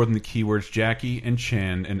entertain you more than the keywords Jackie and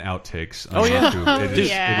Chan and outtakes. Oh, yeah. It is,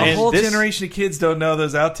 Yeah. A whole this- generation of kids don't know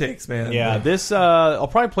those outtakes, man. Yeah, this I'll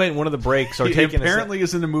probably play it in one of the breaks or He take apparently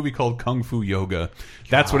is in a movie called Kung Fu Yoga.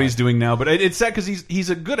 That's what he's doing now. But it's sad because he's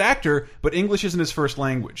a good actor, but English isn't his first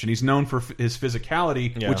language, and he's known for his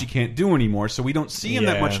physicality, which he can't do anymore. So we don't see him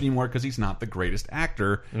that much anymore because he's not the greatest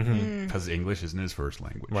actor because English isn't his first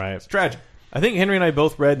language. Right. It's tragic. I think Henry and I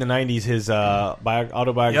both read in the 90s his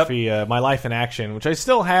autobiography, My Life in Action, which I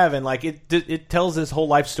still have, and like it tells his whole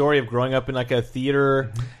life story of growing up in like a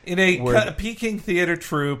theater in a Peking theater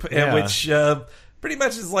troupe, which pretty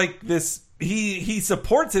much is like this. He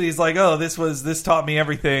supports it. He's like, oh, this taught me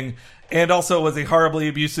everything, and also was a horribly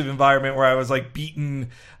abusive environment where I was like beaten.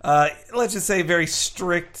 Let's just say very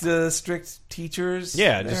strict teachers.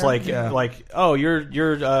 Yeah, just like oh,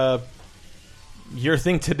 your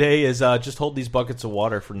thing today is just hold these buckets of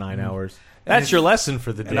water for 9 hours. That's your lesson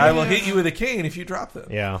for the day. And I will hit you with a cane if you drop them.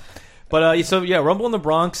 Yeah. But so yeah, Rumble in the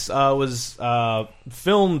Bronx was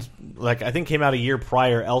filmed like I think came out a year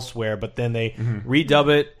prior elsewhere, but then they redub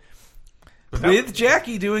it with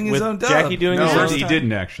Jackie doing his own dub. Jackie doing his own. He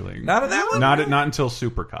didn't actually. Not in that one. Not until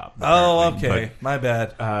Super Cop. Oh, okay, my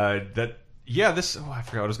bad. I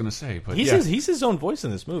forgot what I was going to say. But he's his own voice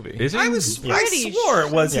in this movie. Is he? I swore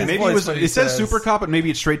it was his maybe voice. It says Super Cop, but maybe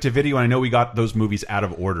it's straight to video. And I know we got those movies out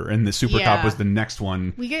of order, and the Super Cop was the next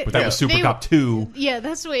one. But that was Super Cop 2. Yeah,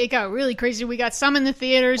 that's the way it got really crazy. We got some in the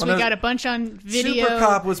theaters. We got a bunch on video. Super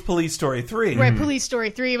Cop was Police Story 3. Right, Police Story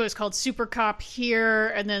 3 was called Super Cop here,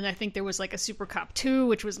 and then I think there was like a Super Cop 2,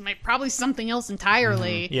 which was probably something else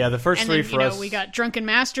entirely. Yeah, the first three for us. We got Drunken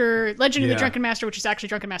Master, Legend of the Drunken Master, which is actually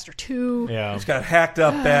Drunken Master 2. Yeah, which got hacked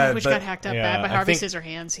up bad. Which got hacked up bad by Harvey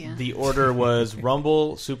Scissorhands. Yeah. The order was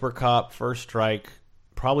Rumble, Super Cop, First Strike,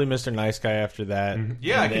 probably Mr. Nice Guy after that.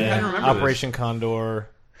 Yeah, I can remember Operation Condor.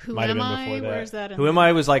 Who might have Am been I? before that. Where's that in Who Am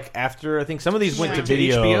I was like after. I think some of these went to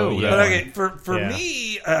video. HBO, yeah. But okay, for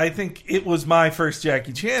me, I think it was my first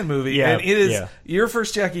Jackie Chan movie, Yeah, and it is yeah. your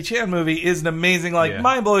first Jackie Chan movie is an amazing,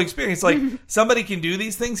 mind blowing experience. Like somebody can do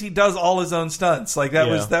these things. He does all his own stunts. Like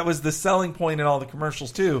that was the selling point in all the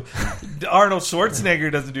commercials too. Arnold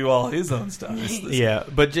Schwarzenegger doesn't do all his own stunts.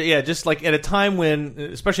 But just like at a time when,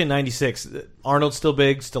 especially in '96, Arnold's still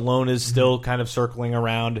big, Stallone is still kind of circling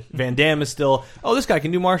around, Van Damme is still, this guy can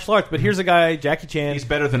do martial arts, but here's a guy, Jackie Chan. He's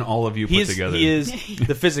better than all of you put together. He is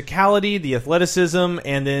the physicality, the athleticism,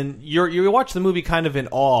 and then you watch the movie kind of in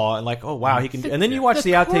awe and like, oh wow, he can. And then you watch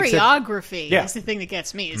the outtakes. Choreography is the thing that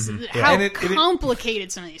gets me. Is how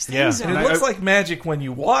complicated some of these things are. And it looks like magic when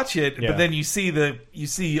you watch it, but then you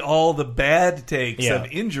see all the bad takes of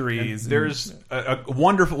injuries. There's a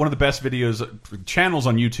wonderful one of the best videos channels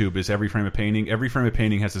on YouTube is Every Frame of Painting. Every Frame of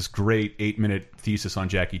Painting has this great 8-minute thesis on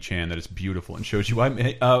Jackie Chan that is beautiful and shows you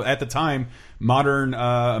at the time modern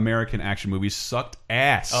American action movies sucked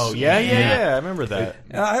ass. Oh yeah, I remember that.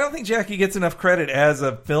 I don't think Jackie gets enough credit as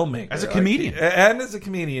a filmmaker, as a comedian, and as a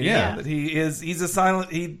comedian. Yeah, that he's a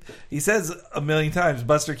silent. He says a million times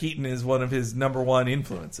Buster Keaton is one of his #1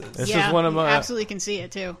 influences. This is one of my. Absolutely can see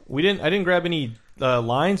it too. I didn't grab any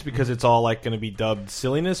lines because it's all like going to be dubbed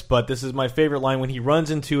silliness, but this is my favorite line when he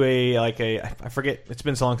runs into I forget, it's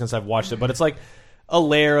been so long since I've watched it, but it's like a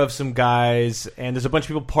lair of some guys, and there's a bunch of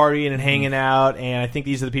people partying and hanging out, and I think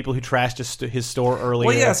these are the people who trashed his store earlier.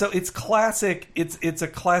 Well, yeah, so it's classic. It's a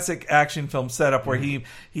classic action film setup where he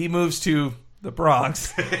moves to the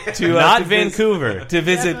Bronx to not Vancouver to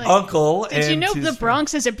visit Uncle. Did you know the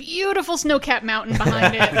Bronx has a beautiful snow-capped mountain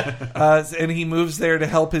behind it? And he moves there to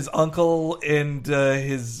help his uncle and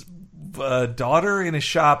his daughter in his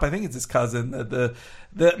shop. I think it's his cousin.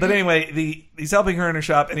 But anyway, he's helping her in her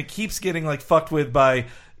shop, and it keeps getting like fucked with by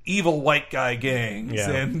evil white guy gangs,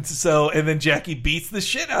 and then Jackie beats the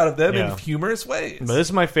shit out of them in humorous ways. But this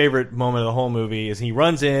is my favorite moment of the whole movie: is he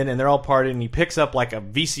runs in and they're all partying, and he picks up like a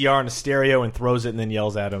VCR and a stereo and throws it, and then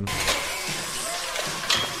yells at him.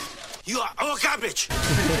 You are all garbage.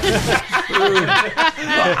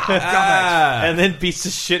 And then beats the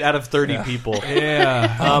shit out of 30 people.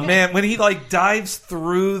 Yeah. Oh man, when he like dives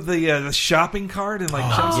through the shopping cart and like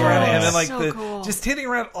jumps around, and then like just hitting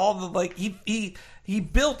around all the like he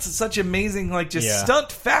built such amazing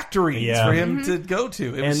stunt factories for him to go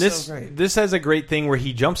to. It was so great. This has a great thing where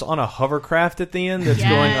he jumps on a hovercraft at the end that's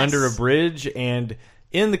going under a bridge, and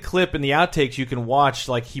in the clip in the outtakes you can watch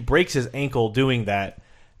like he breaks his ankle doing that.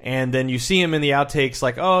 And then you see him in the outtakes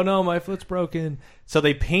like, oh no, my foot's broken. So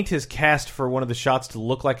they paint his cast for one of the shots to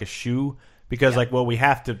look like a shoe because like, well, we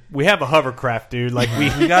have a hovercraft, dude. Like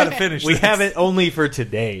we gotta finish. We this. have it only for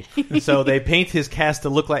today. So they paint his cast to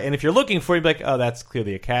look like, and if you're looking for it, you'd be like, oh, that's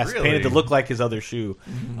clearly a cast painted to look like his other shoe.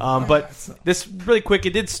 But this really quick,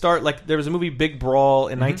 it did start like there was a movie Big Brawl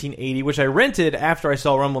in 1980, which I rented after I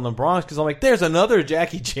saw Rumble in the Bronx because I'm like, there's another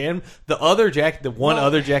Jackie Chan, the other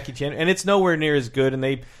Jackie Chan, and it's nowhere near as good.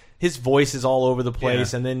 And his voice is all over the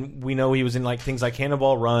place, and then we know he was in like things like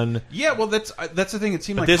Cannonball Run. Yeah, well, that's the thing. It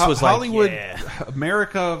seemed like this was Hollywood,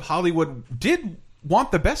 like, Hollywood did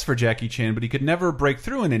want the best for Jackie Chan, but he could never break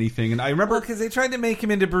through in anything. And I remember because they tried to make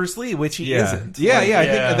him into Bruce Lee, which he isn't. Yeah,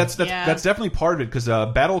 I think that's definitely part of it. Because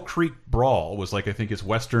Battle Creek Brawl was like I think his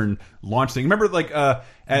Western launch thing. Remember, like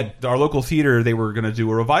at our local theater, they were going to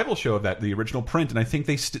do a revival show of the original print, and I think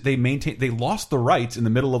they lost the rights in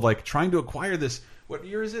the middle of like trying to acquire this. What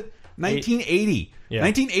year is it? 1980. Yeah.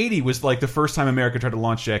 1980 was like the first time America tried to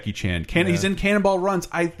launch Jackie Chan. He's in Cannonball Runs,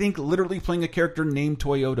 I think, literally playing a character named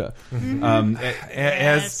Toyota,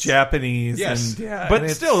 as Japanese. Yes, and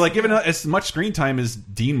still, like given as much screen time as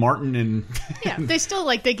Dean Martin and they still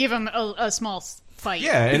they give him a small fight.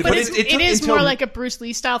 Yeah, but it is more like a Bruce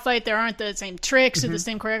Lee style fight. There aren't the same tricks or the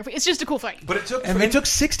same choreography. It's just a cool fight. But it took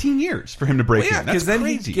 16 years for him to break in. Because then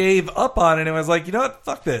crazy. he gave up on it and was like, you know what,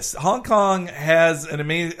 fuck this. Hong Kong has an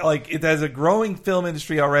amazing, it has a growing film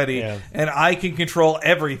industry already, and I can control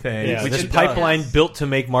everything. Yeah, this pipeline built to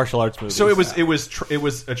make martial arts movies. So it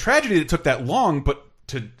was a tragedy that it took that long, but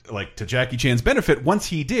to Jackie Chan's benefit, once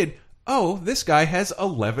he did. Oh, this guy has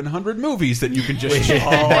 1,100 movies that you can just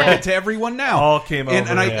market to everyone now. All came over.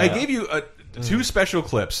 And I gave you two special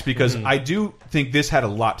clips because I do think this had a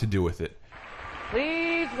lot to do with it.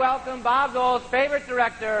 Please welcome Bob Dole's favorite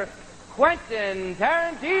director, Quentin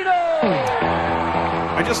Tarantino.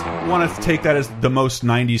 I just want to take that as the most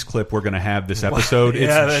 90s clip we're going to have this episode.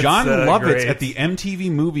 It's John Lovitz at the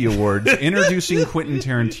MTV Movie Awards introducing Quentin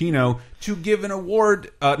Tarantino to give an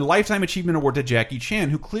award, a Lifetime Achievement Award to Jackie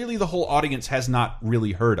Chan, who clearly the whole audience has not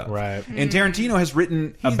really heard of. Right. And Tarantino has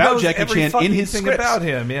written about Jackie Chan in his thing scripts. about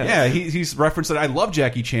him. Yeah, he's referenced that I love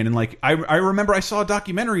Jackie Chan, and like I remember I saw a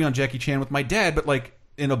documentary on Jackie Chan with my dad, but like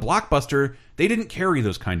in a Blockbuster, they didn't carry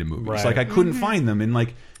those kind of movies. Right. Like I couldn't find them, and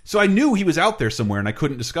like. So I knew he was out there somewhere, and I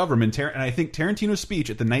couldn't discover him. And I think Tarantino's speech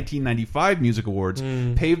at the 1995 Music Awards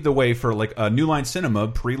paved the way for like a New Line Cinema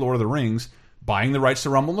pre-Lord of the Rings buying the rights to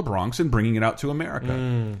Rumble in the Bronx and bringing it out to America.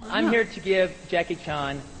 I'm here to give Jackie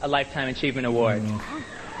Chan a Lifetime Achievement Award.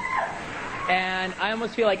 And I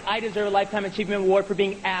almost feel like I deserve a Lifetime Achievement Award for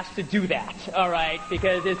being asked to do that, all right?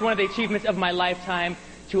 Because it's one of the achievements of my lifetime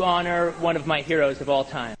to honor one of my heroes of all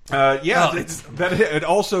time. That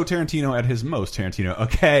also Tarantino at his most. Tarantino,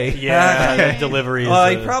 okay, delivery.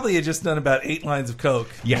 He probably had just done about 8 lines of coke.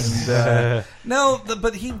 Yes,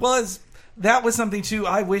 but he was. That was something too.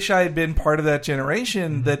 I wish I had been part of that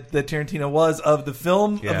generation that Tarantino was of the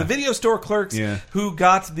film of the video store clerks who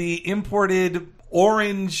got the imported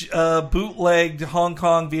orange bootlegged Hong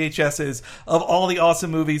Kong VHSs of all the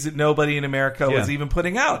awesome movies that nobody in America was even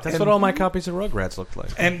putting out. That's what all my copies of Rugrats looked like.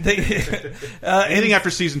 And they, anything after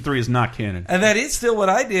season 3 is not canon. And that is still what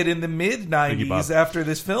I did in the mid 90s after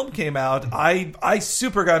this film came out. I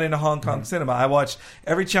super got into Hong Kong cinema. I watched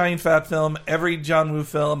every Chow Fat film, every John Woo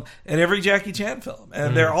film, and every Jackie Chan film.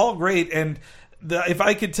 And they're all great. And if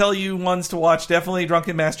I could tell you ones to watch, definitely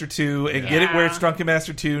Drunken Master 2 and get it where it's Drunken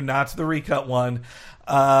Master 2, not the recut one.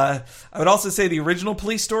 I would also say the original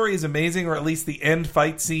Police Story is amazing, or at least the end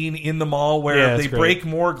fight scene in the mall where they break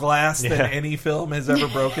more glass than any film has ever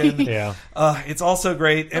broken. It's also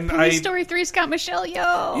great. And Police Story 3's got Michelle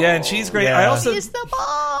Yeoh. Yeah, and she's great. She's the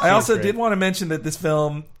bomb. I also did want to mention that this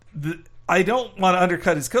film... I don't want to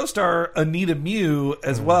undercut his co-star Anita Mew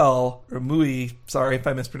as well, or Mui. Sorry if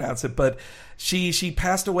I mispronounce it, but she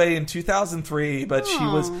passed away in 2003. But she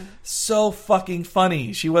was so fucking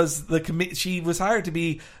funny. She was she was hired to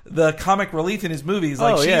be the comic relief in his movies.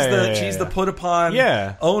 Like she's the put upon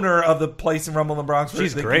owner of the place in Rumble in the Bronx.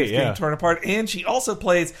 She's great. Being torn apart, and she also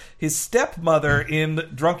plays his stepmother in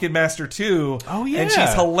Drunken Master 2. Oh yeah, and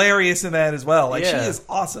she's hilarious in that as well. Like she is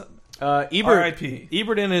awesome. Ebert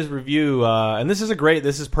in his review, and this is a great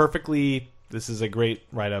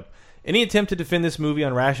write-up. Any attempt to defend this movie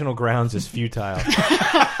on rational grounds is futile.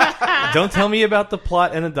 Don't tell me about the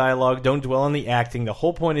plot and the dialogue. Don't dwell on the acting. The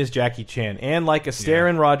whole point is Jackie Chan. And like Astaire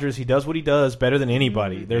and Rogers, he does what he does better than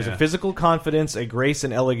anybody. There's a physical confidence, a grace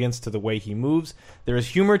and elegance to the way he moves. There is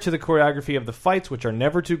humor to the choreography of the fights, which are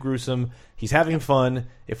never too gruesome. He's having fun.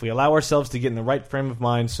 If we allow ourselves to get in the right frame of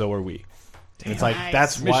mind, so are we. And it's like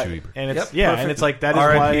that's why, and it's and it's like that is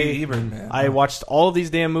why Ebert, I watched all of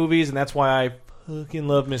these damn movies, and that's why I fucking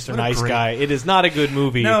love Mr. Nice Guy. It is not a good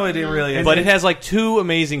movie. No, it really isn't. But it has like 2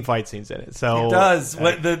 amazing fight scenes in it. So it does.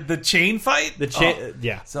 What the chain fight? The chain,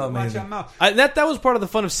 yeah, so amazing. That was part of the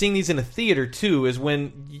fun of seeing these in a theater too. Is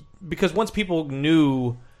because once people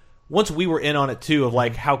knew, once we were in on it too, of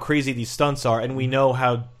like how crazy these stunts are, and we know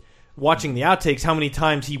how. Watching the outtakes, how many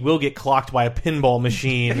times he will get clocked by a pinball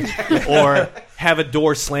machine or have a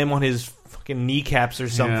door slam on his fucking kneecaps or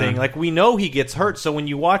something. Like, we know he gets hurt, so when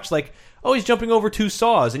you watch, like, oh, he's jumping over 2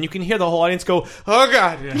 saws, and you can hear the whole audience go, oh,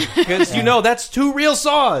 God. Because, you know, that's 2 real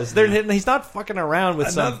saws. He's not fucking around with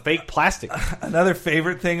some fake plastic. Another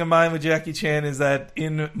favorite thing of mine with Jackie Chan is that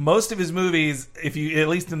in most of his movies, at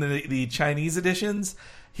least in the Chinese editions,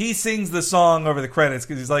 he sings the song over the credits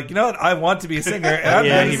because he's like, you know what, I want to be a singer, and I'm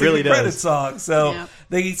going to sing the credit song. So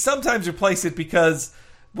they sometimes replace it because,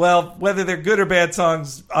 well, whether they're good or bad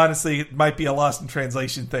songs, honestly, it might be a lost in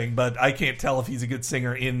translation thing, but I can't tell if he's a good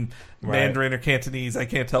singer in Mandarin or Cantonese. I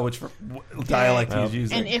can't tell which dialect he's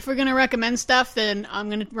using. And if we're going to recommend stuff, then I'm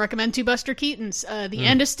going to recommend 2 Buster Keatons. The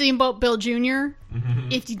End of Steamboat Bill Jr.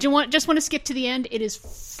 If you just want to skip to the end, it is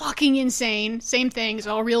fucking insane. Same thing. It's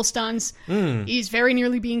all real stunts. He's very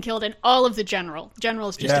nearly being killed. And all of the General. General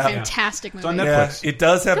is just a fantastic movie. It's on Netflix. It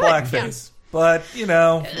does have blackface. Yeah. But, you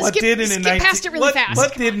know, what didn't in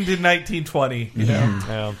 1920? You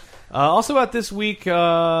know? Also out this week,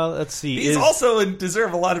 let's see. These also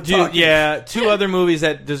deserve a lot of talk. Yeah, 2 other movies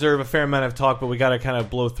that deserve a fair amount of talk, but we got to kind of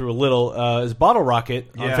blow through a little. Is Bottle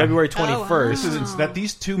Rocket on February 21st. That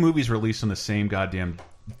these 2 movies released on the same goddamn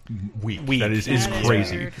week. That is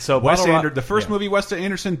crazy. Weird. So the first movie, Wes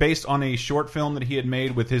Anderson, based on a short film that he had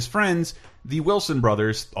made with his friends, the Wilson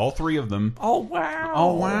brothers, all 3 of them. Oh wow!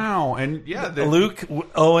 Oh wow! And Luke,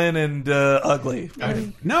 Owen, and Ugly.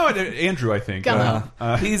 Andrew, I think.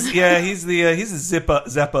 He's a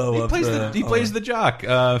Zeppo. He plays the jock,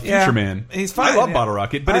 Future Man. He's fine. I love Bottle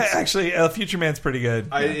Rocket, but Future Man's pretty good.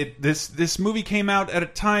 This movie came out at a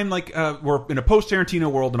time like we're in a post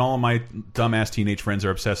Tarantino world, and all of my dumbass teenage friends are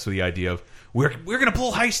obsessed with the idea of we're gonna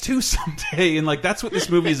pull a heist too someday, and like that's what this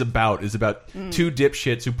movie is about. 2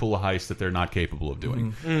 dipshits who pull a heist that they're not capable of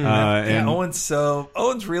doing. And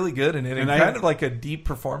Owen's really good in it, and kind of like a deep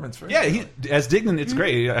performance for him. Yeah, as Dignan, it's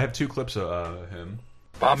great. I have 2 clips of him.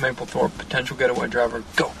 Bob Mapplethorpe, potential getaway driver.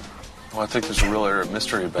 Go. Well, I think there's a real area of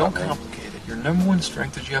mystery about Don't complicate it. Your number 1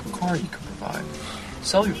 strength is you have a car you can provide.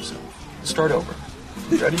 Sell yourself. Start over.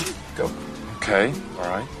 Ready? Go. Okay, all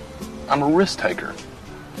right. I'm a risk taker.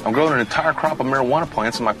 I'm growing an entire crop of marijuana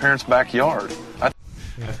plants in my parents' backyard.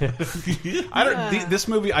 This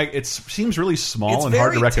movie, it seems really small and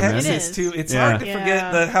hard to recommend. It's hard to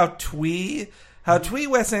forget how twee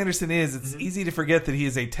Wes Anderson is. It's easy to forget that he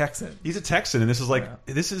is a Texan. He's a Texan, and this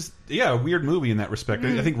is a weird movie in that respect.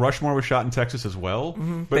 I think Rushmore was shot in Texas as well,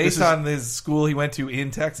 but based on his school he went to in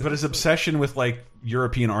Texas. But his obsession with like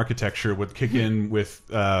European architecture would kick in with.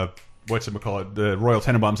 Whatchamacallit, the Royal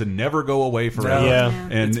Tenenbaums, and never go away forever.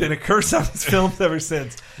 And it's been a curse on his films ever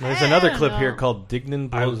since. There's another clip here called Dignan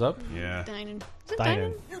Blows Up. Dinan.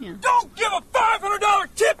 You don't give a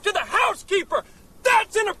 $500 tip to the housekeeper!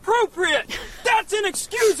 That's inappropriate! That's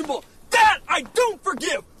inexcusable! That I don't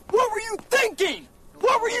forgive! What were you thinking?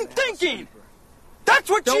 What were you thinking?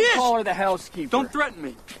 That's what she is! Don't call her the housekeeper. Don't threaten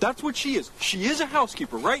me. That's what she is. She is a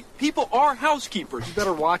housekeeper, right? People are housekeepers. You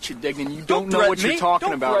better watch it, Dignan. You don't know what you're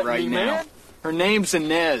talking about right now. Man. Her name's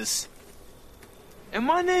Inez. And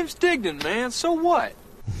my name's Dignan, man. So what?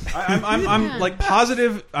 I'm like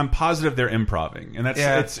positive. I'm positive they're improvising, and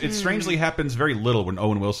it strangely happens very little when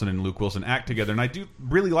Owen Wilson and Luke Wilson act together, and I do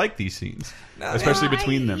really like these scenes, especially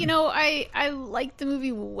between them. You know, I like the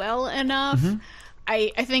movie well enough.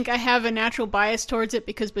 I think I have a natural bias towards it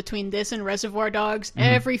because between this and Reservoir Dogs,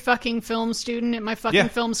 every fucking film student at my fucking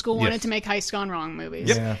film school wanted to make Heist Gone Wrong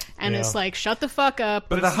movies. And it's like, shut the fuck up.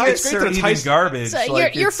 But the heists are even garbage. So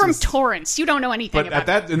you're from Torrance. You don't know anything about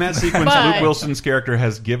it. In that sequence, Luke Wilson's character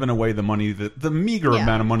has given away the money, the meager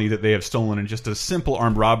amount of money that they have stolen in just a simple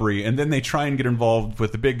armed robbery, and then they try and get involved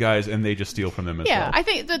with the big guys, and they just steal from them as well. I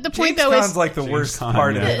think the point, James though, Caan's like the worst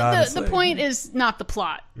part of it, honestly. The point is not the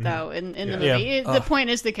plot, though, in the movie. The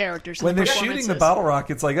point is the characters. When they're shooting the bottle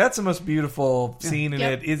rockets, like that's the most beautiful scene in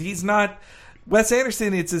it. He's not Wes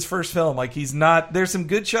Anderson. It's his first film. Like he's not. There's some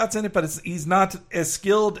good shots in it, but he's not as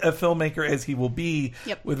skilled a filmmaker as he will be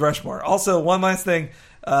with Rushmore. Also, one last thing.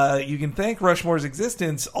 You can thank Rushmore's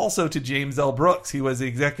existence also to James L. Brooks. He was the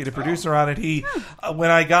executive producer on it.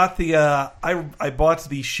 When I got I bought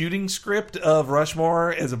the shooting script of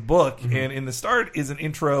Rushmore as a book, and in the start is an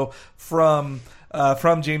intro from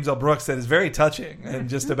from James L. Brooks that is very touching, and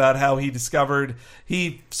just about how he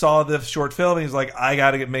saw the short film and he's like, I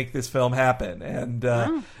got to make this film happen. And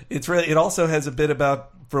it also has a bit about,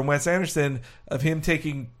 from Wes Anderson, of him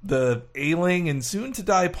taking the ailing and soon to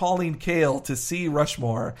die Pauline Kael to see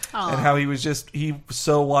Rushmore, and how he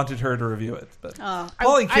so wanted her to review it. But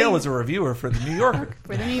Pauline Kael was a reviewer for the New Yorker.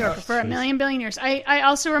 For the New Yorker for a million billion years. I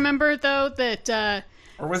also remember though that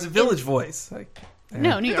or was it Village Voice?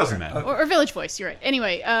 No, New It Yorker. doesn't matter. Or Village Voice, you're right.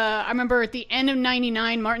 Anyway, I remember at the end of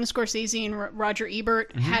 99, Martin Scorsese and Roger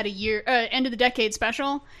Ebert had a end of the decade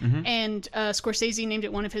special, and Scorsese named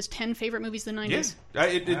it one of his 10 favorite movies of the 90s. Yeah.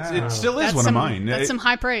 It still is one of mine. That's some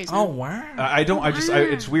high praise. Oh, wow.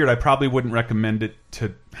 It's weird. I probably wouldn't recommend it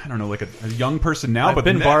to, I don't know, like a young person now. I've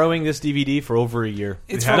been borrowing this DVD for over a year.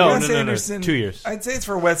 It's for Wes Anderson. No, 2 years. I'd say it's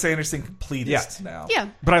for Wes Anderson completists now. Yeah.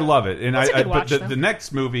 But I love it. And That's a good watch, but the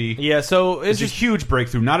next movie so is a huge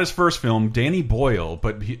breakthrough. Not his first film, Danny Boyle,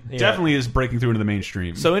 but he definitely is breaking through into the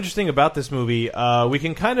mainstream. So interesting about this movie, we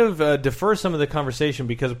can kind of defer some of the conversation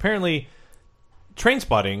because apparently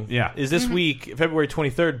Trainspotting is this week, February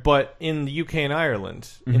 23rd, but in the UK and Ireland.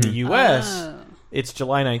 In the US, it's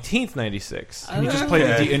July 19th, 96. Can you just play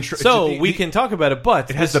the intro? So we can talk about it, but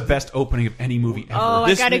it has the best opening of any movie ever. Oh,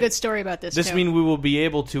 I got a good story about this. This means we will be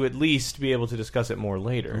able to at least be able to discuss it more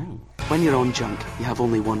later. Ooh. When you're on junk, you have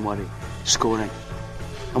only one worry: scoring.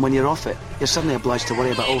 And when you're off it, you're suddenly obliged to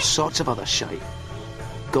worry about all sorts of other shite.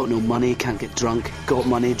 Got no money, can't get drunk. Got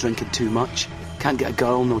money, drinking too much. Can't get a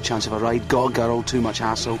girl, no chance of a ride. Got a girl, too much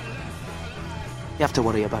hassle. You have to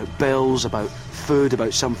worry about bills, about food,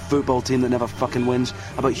 about some football team that never fucking wins,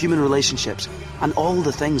 about human relationships, and all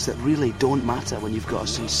the things that really don't matter when you've got a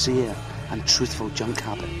sincere and truthful junk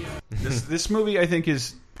habit. This movie, I think,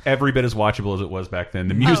 is every bit as watchable as it was back then.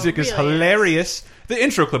 The music is hilarious. The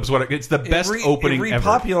intro clip is it's the best opening it ever.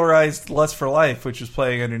 Repopularized Lust for Life, which was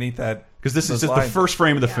playing underneath that. Because this is just the first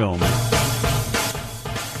frame of the film.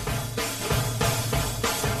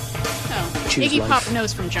 Choose Iggy life. Pop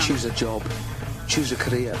knows from junk. Choose a job. Choose a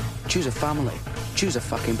career. Choose a family. Choose a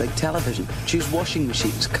fucking big television. Choose washing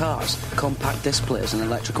machines, cars, compact disc players, and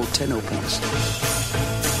electrical tin openers.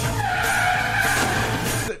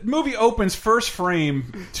 The movie opens first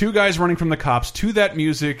frame, two guys running from the cops to that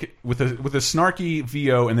music with a snarky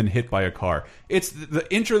VO and then hit by a car. It's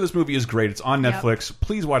the intro of this movie is great. It's on Netflix.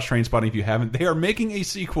 Please watch Trainspotting if you haven't. They are making a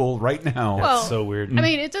sequel right now. Well, That's so weird. I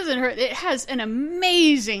mean, it doesn't hurt. It has an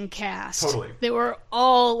amazing cast. Totally. They were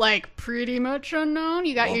all like pretty much unknown.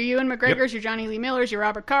 You got your Ewan McGregors, your Johnny Lee Millers, your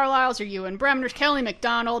Robert Carlyles, your Ewan Bremners, Kelly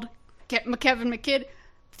MacDonald, Kevin McKidd.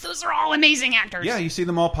 Those are all amazing actors. Yeah, you see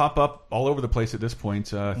them all pop up all over the place at this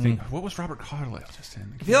point. I think what was Robert Carlyle just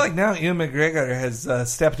in? I feel like now Ewan McGregor has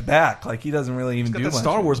stepped back. Like he doesn't really even do that much.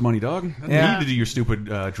 Star Wars money, dog. You need to do your stupid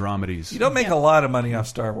dramedies. You don't make a lot of money off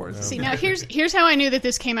Star Wars. See, now here's how I knew that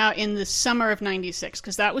this came out in the summer of '96,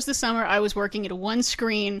 because that was the summer I was working at a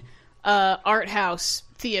one-screen art house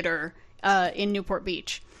theater in Newport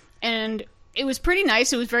Beach, and it was pretty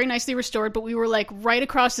nice. It was very nicely restored, but we were like right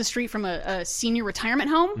across the street from a senior retirement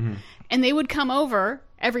home, and they would come over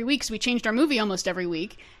every week, so we changed our movie almost every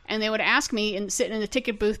week, and they would ask me, and sitting in the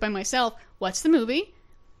ticket booth by myself, what's the movie?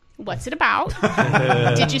 What's it about?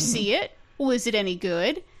 Did you see it? Was it any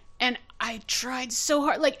good? And I tried so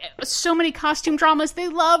hard, like so many costume dramas. They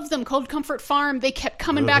loved them. Cold Comfort Farm. They kept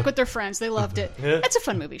coming back with their friends. They loved it. That's a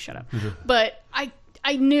fun movie. Shut up. But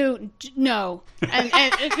I knew no,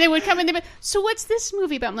 and they would come in. They'd be, so what's this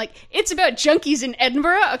movie about? I'm like, it's about junkies in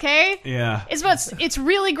Edinburgh. Okay, yeah, it's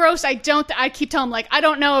really gross. I keep telling them, like, I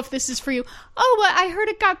don't know if this is for you. Oh, but I heard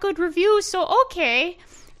it got good reviews, so okay.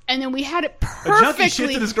 And then we had it perfectly. A junkie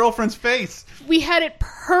shits in his girlfriend's face. We had it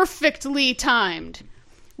perfectly timed.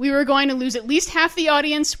 We were going to lose at least half the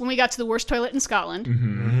audience when we got to the worst toilet in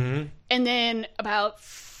Scotland, and then about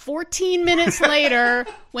 14 minutes later,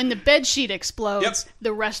 when the bedsheet explodes,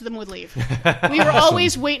 the rest of them would leave. We were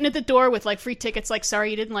always waiting at the door with like free tickets, like, sorry,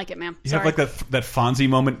 you didn't like it, ma'am. You Sorry. have like that Fonzie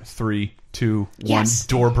moment, 3, 2, 1, Yes.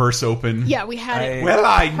 door bursts open. Yeah, we had it. Well,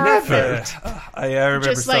 I perfect. never. I remember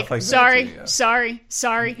Just stuff like sorry, that. sorry,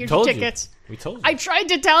 here's Told your you. tickets. We told you. I tried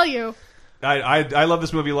to tell you. I love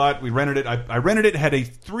this movie a lot. We rented it. I rented it, had a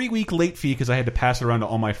 3-week late fee because I had to pass it around to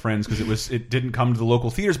all my friends because it didn't come to the local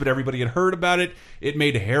theaters, but everybody had heard about it. It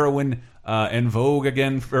made heroin en vogue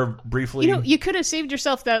again for briefly. You know, you could have saved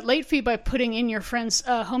yourself that late fee by putting in your friend's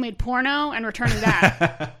homemade porno and returning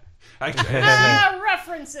that.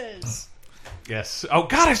 References. Yes. Oh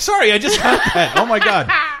God, I'm sorry. I just got that. Oh my God,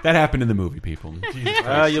 that happened in the movie, people.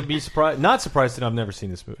 You'll be surprised. Not surprised that I've never seen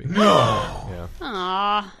this movie. No. Yeah.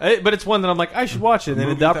 Aww. But it's one that I'm like, I should watch it,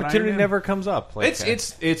 and the opportunity never comes up. Like,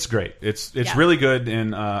 It's great. It's really good,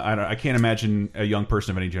 and I can't imagine a young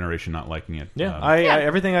person of any generation not liking it. Yeah,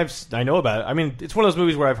 everything I know about it. I mean, it's one of those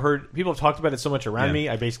movies where I've heard people have talked about it so much around me.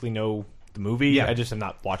 I basically know the movie. Yeah. I just have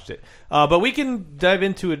not watched it. But we can dive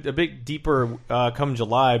into it a bit deeper come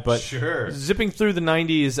July. But zipping through the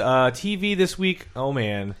 90s, TV this week, oh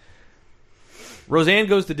man. Roseanne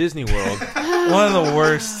Goes to Disney World. One of the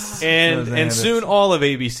worst. And soon all of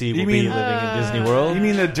ABC will be living in Disney World. You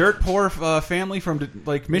mean the dirt poor family from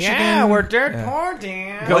like Michigan? Yeah, we're dirt poor,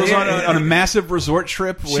 Dan. Goes on a massive resort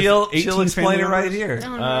trip with 18 she'll explain family it right members?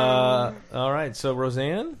 here. All right, so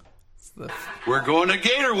Roseanne? We're going to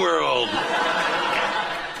Gator World.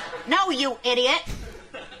 No, you idiot.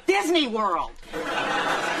 Disney World.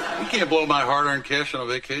 You can't blow my hard-earned cash on a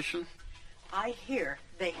vacation. I hear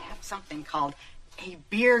they have something called a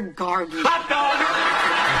beer garden. No.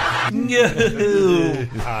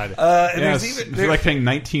 God. They're like paying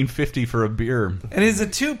 $19.50 for a beer. And it's a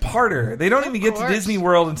two-parter. They don't even get to Disney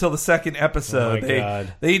World until the second episode. Oh my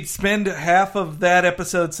God. They'd spend half of that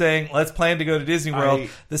episode saying, let's plan to go to Disney World.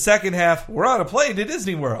 The second half, we're on a plane to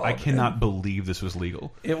Disney World. I cannot believe this was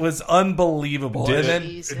legal. It was unbelievable.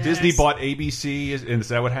 Disney bought ABC, and is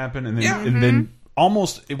that what happened? And then, and then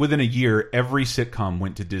almost within a year, every sitcom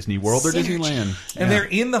went to Disney World or Disneyland. And they're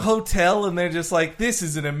in the hotel, and they're just like, this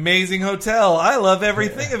is an amazing hotel. I love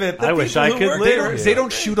everything of it. The I wish I could live. They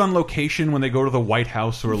don't shoot on location when they go to the White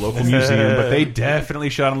House or a local museum, but they definitely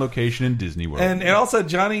shot on location in Disney World. And also,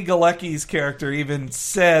 Johnny Galecki's character even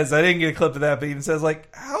says, I didn't get a clip of that, but even says,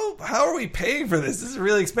 like, how are we paying for this? This is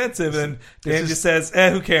really expensive. And Dan just says,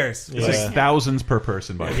 who cares? It's like thousands per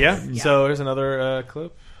person, by the way. So here's another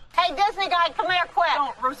clip. Hey, Disney guy, come here quick.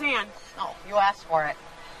 No, Roseanne. Oh, you asked for it.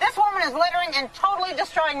 This woman is littering and totally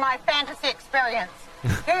destroying my fantasy experience. Do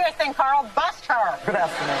your thing, Carl. Bust her. Good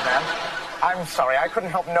afternoon, ma'am. I'm sorry, I couldn't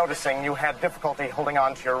help noticing you had difficulty holding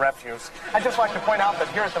on to your refuse. I'd just like to point out that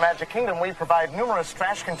here at the Magic Kingdom, we provide numerous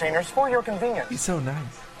trash containers for your convenience. He's so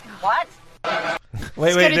nice. What?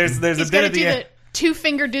 Wait, there's a bit of the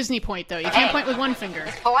two-finger Disney point, though. You can't point with one finger.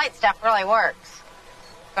 This polite stuff really works.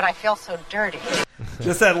 But I feel so dirty.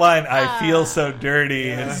 Just that line, I feel so dirty.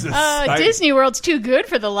 It's just, Disney World's too good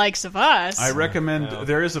for the likes of us. I recommend,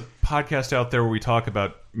 there is a podcast out there where we talk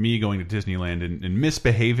about me going to Disneyland and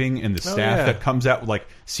misbehaving, and the staff that comes out, like,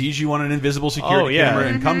 sees you on an invisible security camera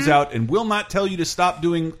and comes out and will not tell you to stop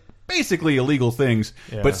doing basically illegal things,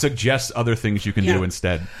 but suggests other things you can do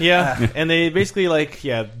instead. Yeah, and they basically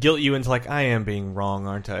guilt you into I am being wrong,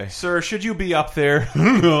 aren't I? Sir, should you be up there?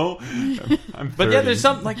 No. But yeah, there's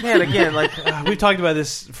something again, we've talked about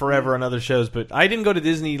this forever on other shows, but I didn't go to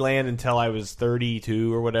Disneyland until I was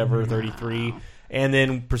 32 or whatever, 33. And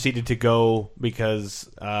then proceeded to go because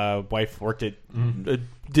wife worked at a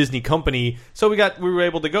Disney company, so we were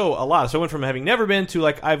able to go a lot. So I went from having never been to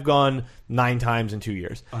I've gone 9 times in 2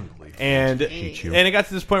 years. Unbelievable. And it got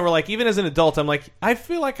to this point where even as an adult, I'm like, I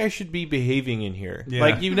feel like I should be behaving in here. Yeah.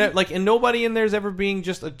 And nobody in there is ever being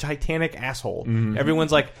just a Titanic asshole.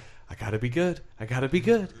 Everyone's like, I gotta be good. I gotta be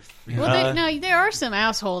good. Well, there are some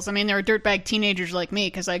assholes. I mean, there are dirtbag teenagers like me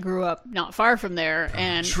because I grew up not far from there.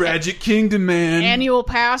 And Tragic Kingdom, man. Annual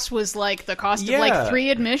pass was the cost of 3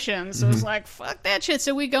 admissions. So it was fuck that shit.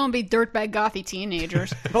 So we go and be dirtbag gothy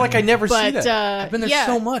teenagers. But I never see that. I've been there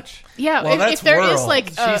so much. Yeah, well, if there world. is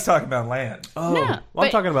she's talking about land. Oh, no, I'm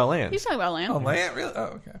talking about land. He's talking about land. Oh, land, really? Oh,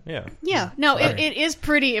 okay. Yeah. Yeah. No, it is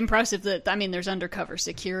pretty impressive that there's undercover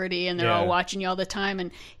security and they're all watching you all the time,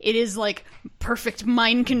 and it is perfect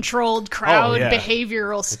mind controlled crowd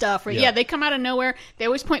behavioral stuff. Where, they come out of nowhere. They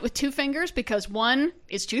always point with 2 fingers because 1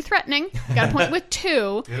 is too threatening. You got to point with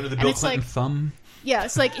 2. The Bill Clinton thumb. Yeah,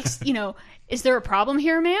 it's is there a problem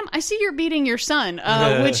here, ma'am? I see you're beating your son.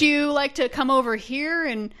 Would you like to come over here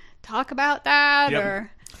and talk about that? Yep.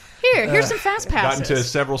 Or here's some fast passes. Got into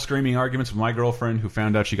several screaming arguments with my girlfriend who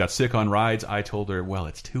found out she got sick on rides. I told her, well,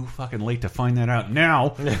 it's too fucking late to find that out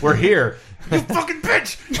now. We're here. You fucking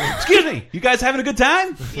bitch! Excuse me. You guys having a good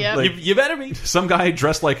time? Yeah. You better be. Some guy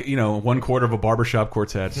dressed like, 1/4 of a barbershop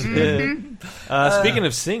quartet. Speaking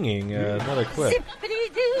of singing, another clip.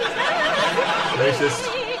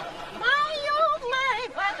 Racist.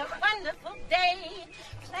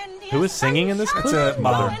 Who is singing in this clip? It's a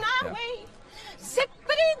mother.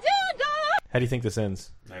 How do you think this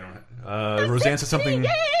ends? I don't know. Roseanne said something.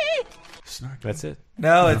 That's it.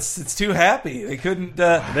 No, it's too happy. They couldn't.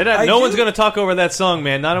 No one's going to talk over that song,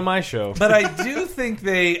 man. Not on my show. But I do think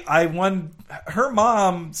her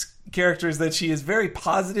mom's characters that she is very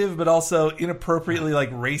positive, but also inappropriately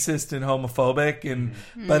like racist and homophobic,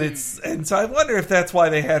 and so I wonder if that's why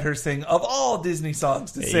they had her sing of all Disney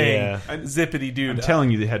songs to sing Zippity Doo. I'm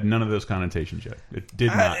telling you, they had none of those connotations yet. It did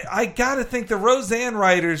not. I gotta think the Roseanne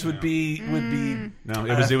writers would be. No,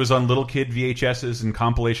 it was on little kid VHSs and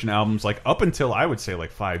compilation albums, like up until I would say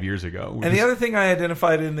like 5 years ago. And the other thing I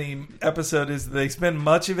identified in the episode is they spend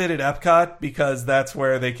much of it at Epcot because that's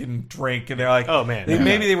where they can drink, and they're like, oh man,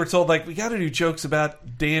 maybe they were told like, we got to do jokes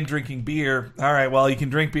about Dan drinking beer. All right, well, you can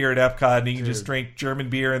drink beer at Epcot, and you can just drink German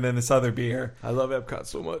beer and then this other beer. I love Epcot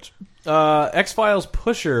so much. X-Files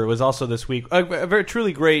Pusher was also this week. A very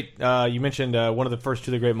truly great. You mentioned one of the first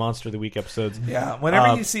truly great Monster of the Week episodes. Yeah,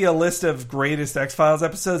 whenever you see a list of greatest X-Files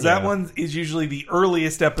episodes, that one is usually the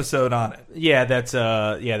earliest episode on it. Yeah,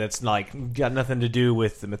 that's like got nothing to do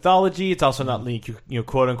with the mythology. It's also not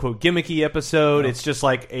quote unquote gimmicky episode. No. It's just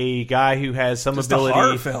like a guy who has some just ability. A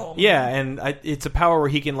horror film. Yeah, and it's a power where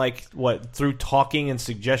he can through talking and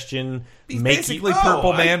suggestion. He's basically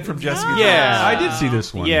Purple Man from Jessica Jones. Yeah, I did see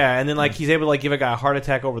this one. Yeah, and then he's able to give a guy a heart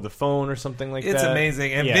attack over the phone or something like that. It's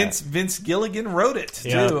amazing. And Vince Gilligan wrote it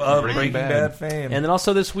too, of Breaking Bad fame. And then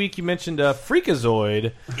also this week you mentioned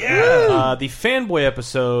Freakazoid. Yeah, the Fanboy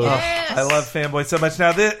episode. Yes. I love Fanboy so much.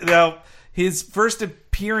 Now his first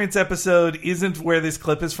appearance episode isn't where this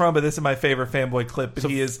clip is from, but this is my favorite Fanboy clip. But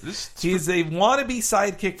he's a wannabe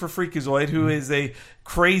sidekick for Freakazoid, who is a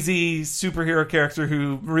crazy superhero character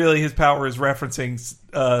who really his power is referencing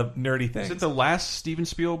nerdy things. Is it the last Steven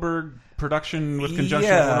Spielberg production with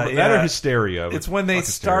conjunction with that or Hysteria? It's when they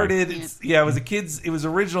started. It was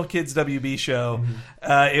original Kids WB show.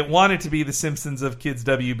 It wanted to be the Simpsons of Kids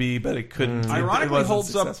WB, but it couldn't. Ironically, holds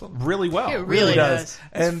successful. up really well. It really does.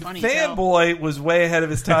 And Fanboy was way ahead of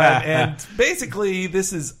his time. And basically,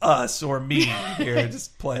 this is us or me here.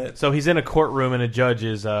 Just play it. So he's in a courtroom and a judge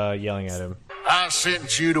is yelling at him. I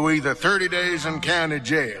sentence you to either 30 days in county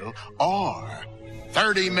jail or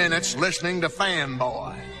 30 minutes listening to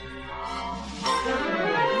Fanboy.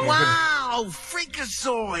 Wow,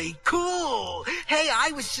 Freakazoid, cool. Hey,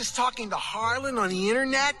 I was just talking to Harlan on the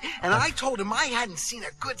internet, and I told him I hadn't seen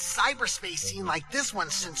a good cyberspace scene like this one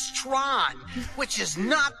since Tron, which is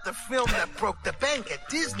not the film that broke the bank at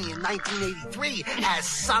Disney in 1983, as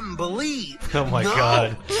some believe. Oh my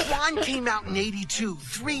God. Tron came out in 82,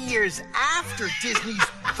 3 years after Disney's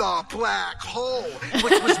The Black Hole,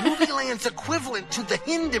 which was Movieland's equivalent to the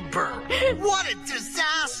Hindenburg. What a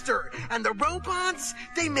disaster! And the robots,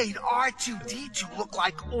 they made R2-D2 look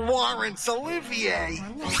like Laurence Olivier.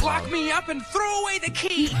 Lock me up and throw away the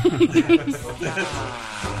key.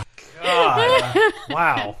 God.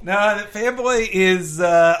 Wow. No, Fanboy is.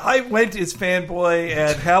 I went as Fanboy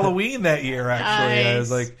at Halloween that year. Actually, Nice. I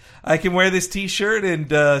was like, I can wear this T-shirt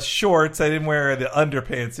and shorts. I didn't wear the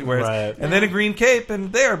underpants he wears, and then a green cape,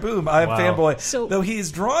 and there, boom, I'm Fanboy. So, though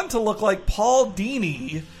he's drawn to look like Paul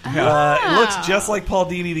Dini. It looks just like Paul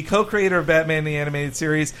Dini, the co-creator of Batman the Animated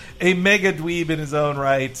Series, a mega dweeb in his own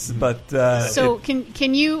right. But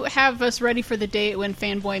can you have us ready for the date when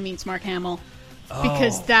Fanboy meets Mark Hamill?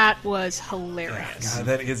 Because that was hilarious. God,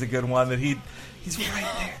 that is a good one. That he's right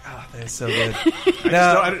there. Oh, that is so good.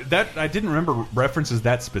 I didn't remember references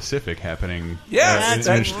that specific happening. Yeah,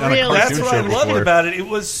 that's what I loved about it. It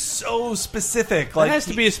was so specific. Like, it has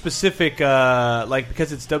to be a specific,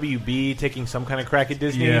 because it's WB taking some kind of crack at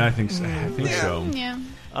Disney. Yeah, I think so. Yeah.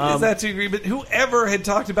 Is that to agree? But whoever had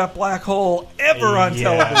talked about Black Hole ever on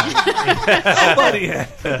television? Nobody had.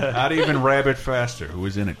 Not even Rabbit Faster, who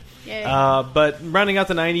was in it. But rounding out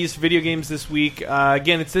the 90s video games this week,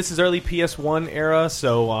 again, this is early PS1 era,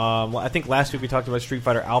 so I think last week we talked about Street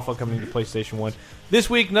Fighter Alpha coming to PlayStation 1. This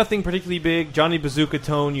week, nothing particularly big. Johnny Bazooka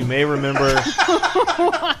Tone, you may remember. A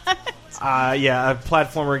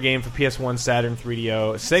platformer game for PS1, Saturn,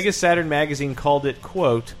 3DO. Sega Saturn Magazine called it,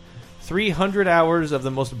 quote, 300 hours of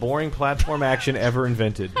the most boring platform action ever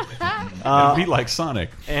invented. It'd be like Sonic.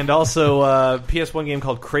 And also a PS1 game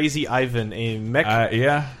called Crazy Ivan, a mech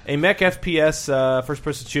FPS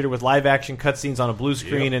first-person shooter with live-action cutscenes on a blue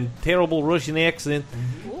screen and terrible Russian accent.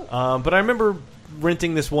 But I remember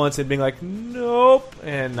renting this once and being like, nope,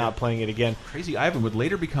 and not playing it again. Crazy Ivan would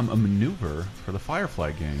later become a maneuver for the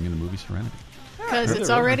Firefly Gang in the movie Serenity. Because it's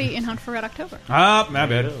already in Hunt for Red October. Ah, my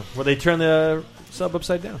bad. Where they turn the sub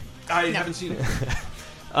upside down. I haven't seen it.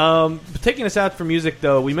 Taking us out for music,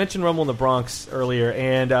 though, we mentioned Rumble in the Bronx earlier,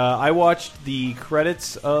 and I watched the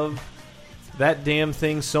credits of that damn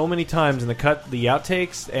thing so many times, and the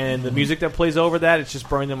outtakes, and the music that plays over that, it's just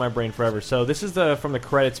burned in my brain forever. So this is from the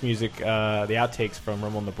credits music, the outtakes from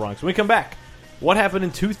Rumble in the Bronx. When we come back, what happened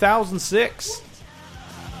in 2006?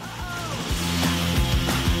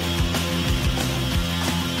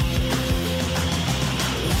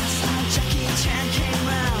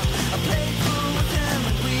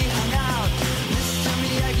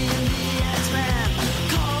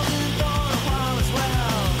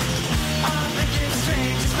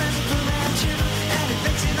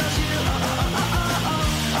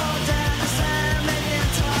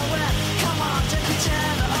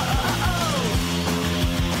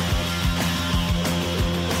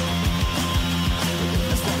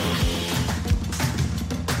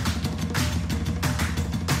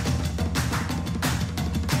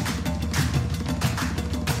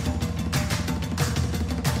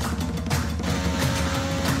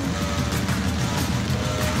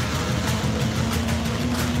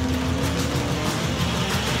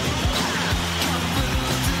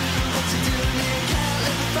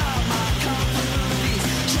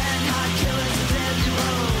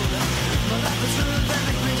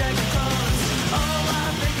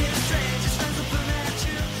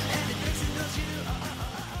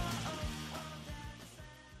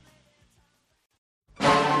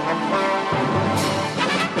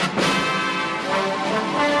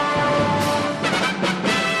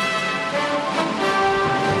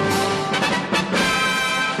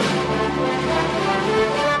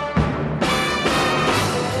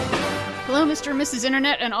 Mrs.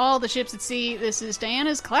 Internet and all the ships at sea. This is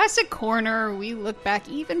Diana's Classic Corner. We look back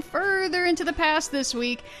even further into the past this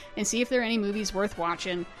week and see if there are any movies worth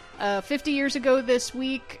watching. 50 years ago this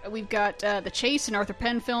week, we've got The Chase, an Arthur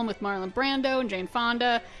Penn film with Marlon Brando and Jane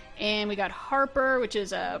Fonda. And we got Harper, which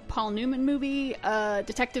is a Paul Newman movie,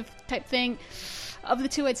 detective type thing. Of the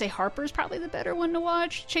two, I'd say Harper's probably the better one to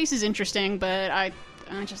watch. Chase is interesting, but I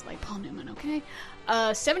just like Paul Newman, okay?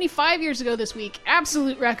 75 years ago this week,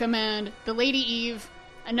 absolute recommend, The Lady Eve,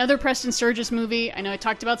 another Preston Sturges movie. I know I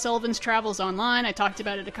talked about Sullivan's Travels online. I talked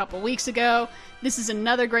about it a couple weeks ago. This is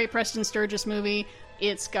another great Preston Sturges movie.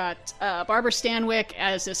 It's got Barbara Stanwyck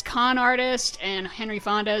as this con artist, and Henry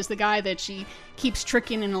Fonda as the guy that she keeps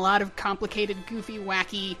tricking in a lot of complicated, goofy,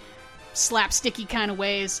 wacky, slapsticky kind of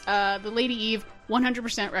ways. The Lady Eve,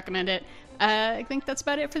 100% recommend it. I think that's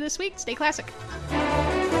about it for this week. Stay classic.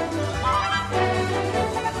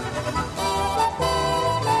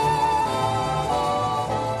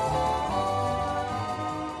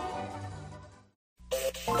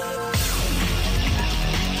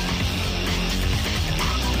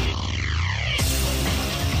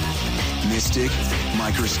 Mystic,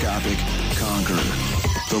 Microscopic, Conqueror.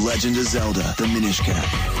 The Legend of Zelda, the Minish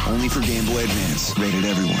Cap. Only for Game Boy Advance. Rated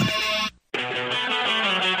everyone.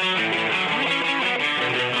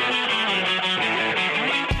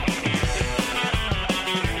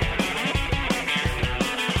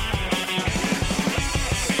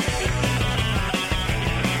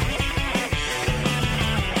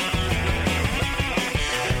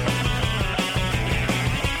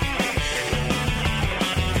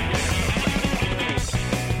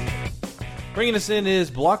 Bringing us in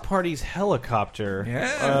is Block Party's Helicopter.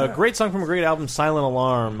 Yeah. Great song from a great album, Silent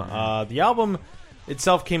Alarm. The album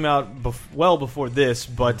itself came out well before this,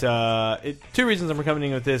 but two reasons I'm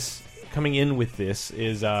coming in with this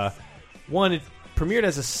is one, it premiered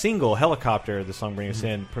as a single, Helicopter, the song Bringing Us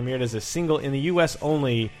In, premiered as a single in the U.S.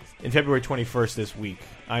 only in February 21st this week.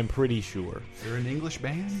 I'm pretty sure. They're an English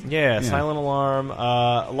band? Yeah, Silent Alarm.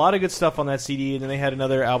 A lot of good stuff on that CD. And then they had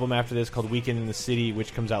another album after this called Weekend in the City,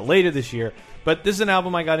 which comes out later this year. But this is an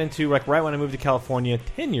album I got into right when I moved to California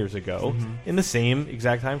 10 years ago, in the same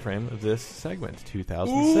exact time frame of this segment,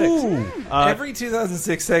 2006. Every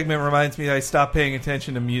 2006 segment reminds me I stopped paying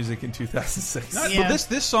attention to music in 2006. But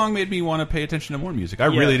this song made me want to pay attention to more music. I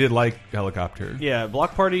really did like Helicopter. Yeah,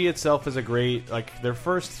 Block Party itself is a great, their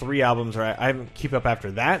first three albums, I haven't keep up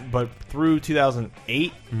after that, but through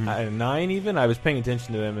 2008 and 9 even, I was paying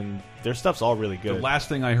attention to them, and their stuff's all really good. The last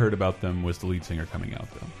thing I heard about them was the lead singer coming out,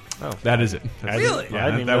 though. Oh, that is it. Really?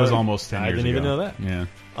 Yeah, that was almost 10 years ago. I didn't even know that.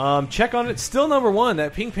 Yeah. Check on it. Still #1.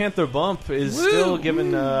 That Pink Panther bump is still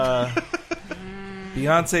giving...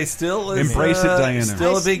 Beyonce still is... Embrace it, Diana.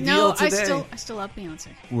 Still a big deal today. I still love Beyonce.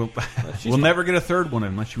 We'll never get a third one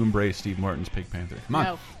unless you embrace Steve Martin's Pink Panther. Come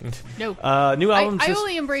on. No. New album. I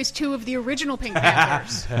only embrace 2 of the original Pink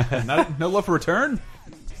Panthers. No Love for Return?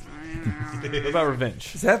 What about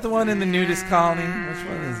Revenge? Is that the one in the nudist colony? Which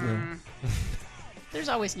one is it? There's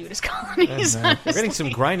always nudist colonies. We're getting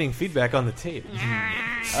some grinding feedback on the tape.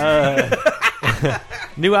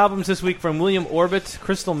 New albums this week from William Orbit,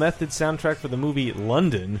 Crystal Method soundtrack for the movie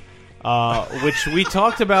London, which we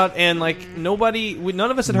talked about, and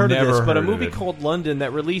none of us had heard of this, but a movie called London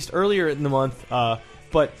that released earlier in the month,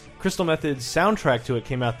 but Crystal Method's soundtrack to it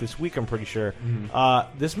came out this week, I'm pretty sure.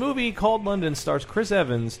 This movie called London stars Chris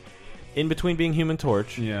Evans in between being Human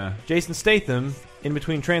Torch, Jason Statham in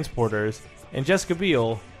between Transporters, and Jessica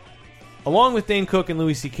Biel, along with Dane Cook and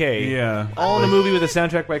Louis C.K., all in a movie with a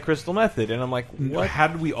soundtrack by Crystal Method. And I'm like, what? How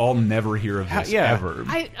did we all never hear of this ever?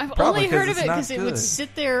 I've only heard of it because it would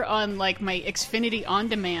sit there on my Xfinity On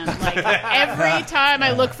Demand. Every time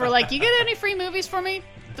I look for you get any free movies for me?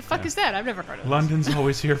 The fuck is that? I've never heard of it. London's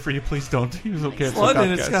always here for you. Please don't.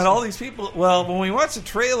 London, it's got all these people. Well, when we watch the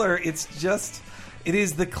trailer, it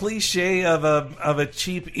is the cliche of a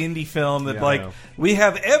cheap indie film that we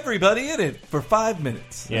have everybody in it for 5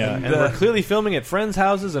 minutes. Yeah, and we're clearly filming at friends'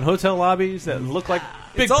 houses and hotel lobbies that look like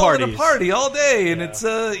big it's all parties. at a party all day, and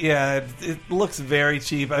it looks very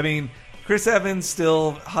cheap. I mean, Chris Evans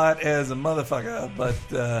still hot as a motherfucker, but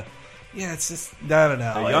it's just I don't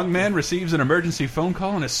know. A young man receives an emergency phone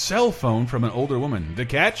call on his cell phone from an older woman. The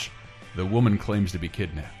catch: the woman claims to be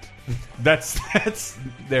kidnapped. That's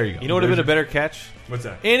there you go. You know what would have been a better catch? What's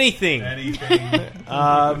that? Anything.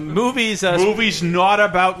 Movies. Movies not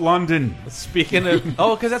about London. Speaking of,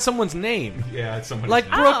 because that's someone's name. Yeah, it's someone's like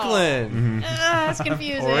name. Brooklyn. That's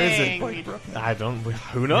confusing. Or is it like Brooklyn? I don't.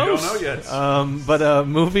 Who knows? We don't know yet. But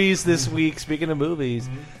movies this week. Speaking of movies,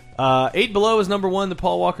 Eight Below is number one, the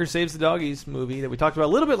Paul Walker Saves the Doggies movie that we talked about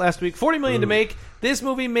a little bit last week. $40 million to make. This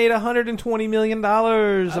movie made $120 million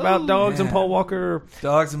about dogs and Paul Walker.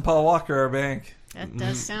 Dogs and Paul Walker are bank. That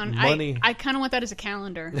does sound... Money. I kind of want that as a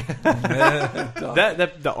calendar. The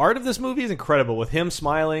art of this movie is incredible, with him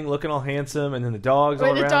smiling, looking all handsome, and then the dogs all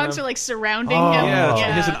Where around the dogs him. are like surrounding him. Yeah, he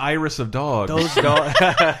has an iris of dog. Those dogs...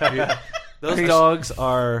 Those dogs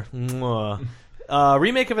are...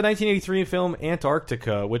 Remake of a 1983 film,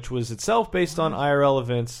 Antarctica, which was itself based on IRL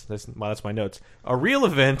events. That's my notes. A real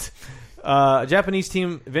event. A Japanese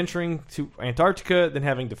team venturing to Antarctica, then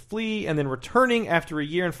having to flee, and then returning after a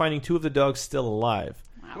year and finding two of the dogs still alive.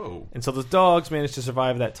 Wow. And so the dogs managed to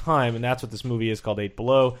survive that time, and that's what this movie is called, 8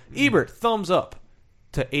 Below. Ebert, thumbs up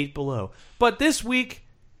to 8 Below. But this week,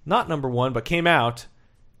 not number one, but came out,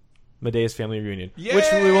 Medea's Family Reunion. Yeah! Which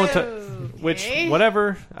we won't which,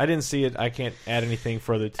 whatever. I didn't see it. I can't add anything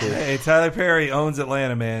further to it. Hey, Tyler Perry owns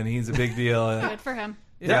Atlanta, man. He's a big deal. Good for him.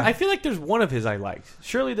 Yeah. I feel like there's one of his I liked.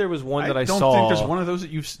 Surely there was one that I saw. I don't think there's one of those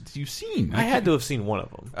that you've seen. I had to have seen one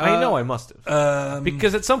of them. I know I must have.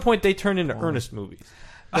 Because at some point they turned into Ernest movies.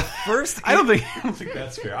 The first, I don't think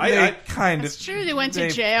that's fair. I kind of. It's true. They went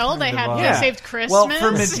to jail. They saved Christmas. Well,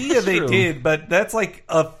 for Medea they did, but that's like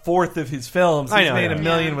a fourth of his films. He's made $1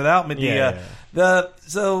 million without Medea.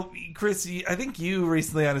 So Chris, I think you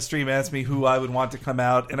recently on a stream asked me who I would want to come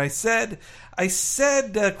out, and I said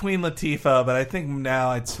Queen Latifah, but I think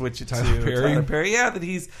now I'd switch it to Tyler Perry. Yeah, that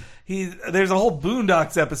he's there's a whole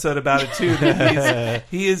Boondocks episode about it too. That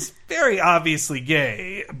he is very obviously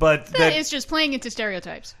gay, but that is just playing into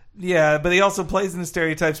stereotypes. Yeah, but he also plays into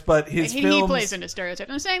stereotypes. But his films, he plays into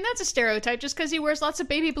stereotypes. I'm saying that's a stereotype just because he wears lots of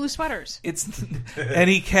baby blue sweaters. And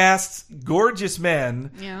he casts gorgeous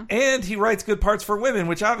men. Yeah. And he writes good parts for women,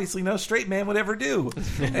 which obviously no straight man would ever do.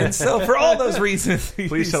 And so for all those reasons,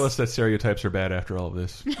 please tell us that stereotypes are bad after all of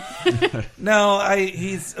this. No,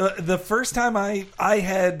 he's the first time I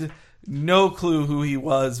had no clue who he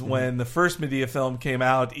was when the first Medea film came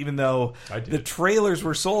out, even though the trailers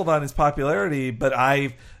were sold on his popularity, but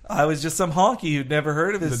I was just some honky who'd never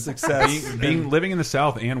heard of his success. Living in the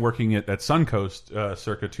South and working at Suncoast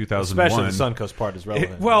circa 2001. Especially the Suncoast part is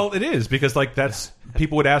relevant. It is, because like that's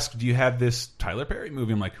people would ask, do you have this Tyler Perry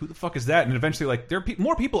movie? I'm like, who the fuck is that? And eventually, like, there are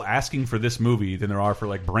more people asking for this movie than there are for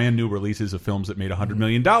like brand new releases of films that made $100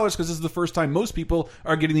 million, because this is the first time most people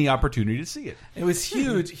are getting the opportunity to see it. It was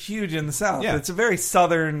huge in the South. Yeah. It's a very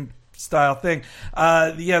Southern style thing.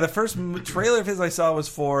 The first trailer of his I saw was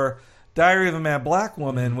for Diary of a Mad Black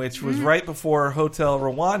Woman, which was right before Hotel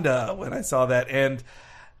Rwanda when I saw that. And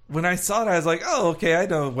when I saw it, I was like, oh, okay, I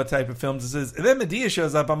know what type of films this is. And then Medea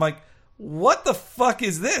shows up. I'm like, what the fuck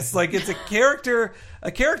is this? Like, it's a character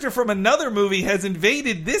from another movie has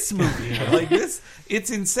invaded this movie. Like this,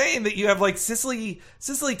 it's insane that you have like Cicely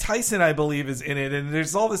Tyson, I believe, is in it. And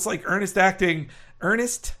there's all this like earnest acting.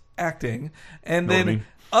 And then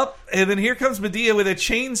and then here comes Medea with a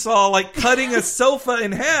chainsaw, like cutting a sofa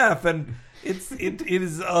in half, and it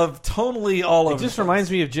is of totally all over. It just reminds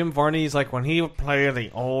me of Jim Varney's, like when he played the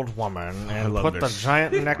old woman and put the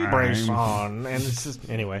giant neck brace on, and it's just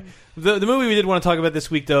anyway. The movie we did want to talk about this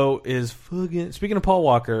week though is speaking of Paul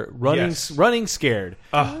Walker, Running Scared.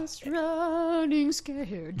 Just running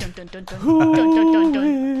scared. Dun, dun, dun, dun, dun, dun, dun, dun,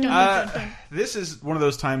 dun, dun. This is one of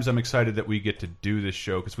those times I'm excited that we get to do this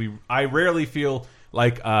show, because I rarely feel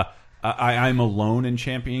like I'm alone in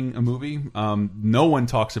championing a movie. No one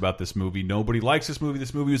talks about this movie. Nobody likes this movie.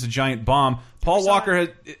 This movie was a giant bomb. Paul Walker,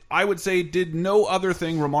 I would say, did no other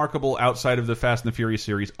thing remarkable outside of the Fast and the Furious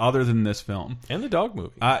series other than this film. And the dog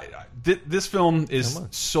movie. This film is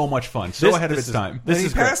so much fun. So ahead of its time. When he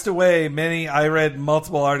passed away, I read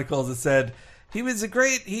multiple articles that said he was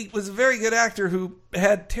a very good actor who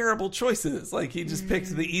had terrible choices. Like, he just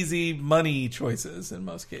picked the easy money choices in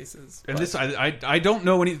most cases. And this, I don't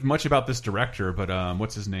know much about this director, but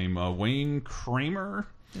what's his name? Wayne Kramer?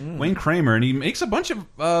 Wayne Kramer, and he makes a bunch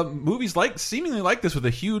of movies seemingly like this with a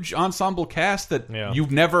huge ensemble cast that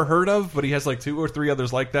you've never heard of, but he has like 2 or 3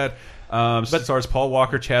 others like that. But stars Paul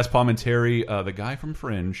Walker, Chaz Palminteri, the guy from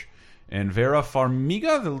Fringe, and Vera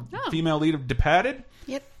Farmiga, the female lead of Departed.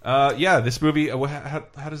 Yep. This movie.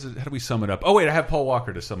 How do we sum it up? Oh wait, I have Paul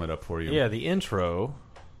Walker to sum it up for you. Yeah, the intro.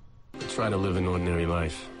 I try to live an ordinary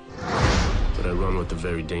life, but I run with a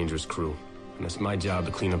very dangerous crew, and it's my job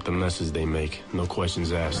to clean up the messes they make. No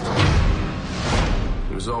questions asked.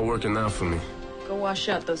 It was all working out for me. Go wash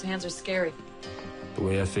up. Those hands are scary. The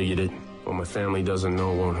way I figured it, what my family doesn't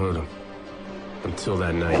know won't hurt them. Until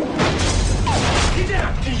that night. Get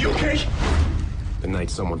down! Are you okay? The night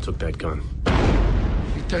someone took that gun.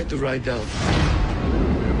 You tried to ride down.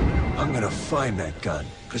 I'm gonna find that gun.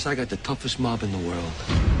 Because I got the toughest mob in the world.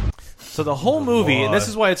 So the whole movie, and this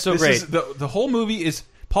is why it's so great. The whole movie is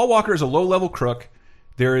Paul Walker is a low-level crook.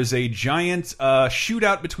 There is a giant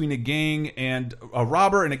shootout between a gang and a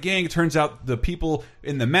robber and a gang. It turns out the people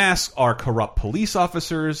in the masks are corrupt police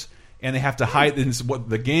officers, and they have to hide.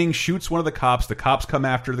 The gang shoots one of the cops. The cops come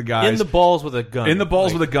after the guys. In the balls with a gun. In the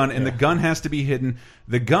balls with a gun, and the gun has to be hidden.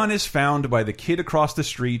 The gun is found by the kid across the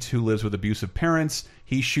street who lives with abusive parents.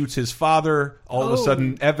 He shoots his father. All of a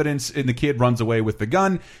sudden, evidence, and the kid runs away with the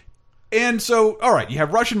gun. And so, all right, you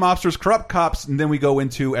have Russian mobsters, corrupt cops, and then we go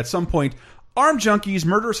into, at some point, armed junkies,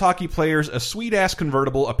 murderous hockey players, a sweet-ass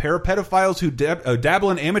convertible, a pair of pedophiles who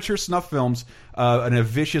dabble in amateur snuff films, and a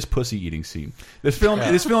vicious pussy-eating scene. This film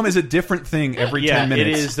is a different thing every 10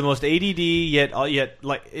 minutes. It is the most ADD, yet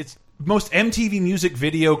like, it's... most MTV music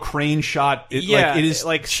video crane shot. It is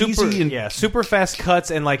like cheesy super, and super fast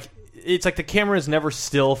cuts, and like it's like the camera is never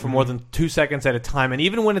still for more than 2 seconds at a time, and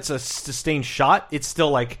even when it's a sustained shot, it's still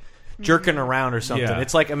like jerking around or something. Yeah.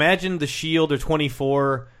 It's like imagine The Shield or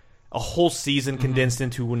 24, a whole season condensed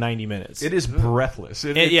into 90 minutes. It is breathless.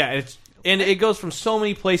 And it goes from so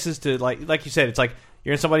many places to like you said, it's like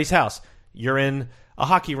you're in somebody's house, you're in a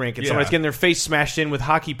hockey rink, and somebody's getting their face smashed in with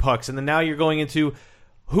hockey pucks, and then now you're going into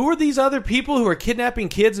who are these other people who are kidnapping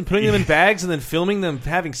kids and putting them in bags and then filming them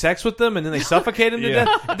having sex with them and then they suffocate them to death?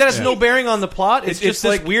 That has no bearing on the plot. It's just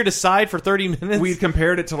this weird aside for 30 minutes. We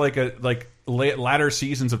compared it to like latter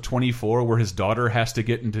seasons of 24 where his daughter has to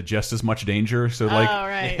get into just as much danger. So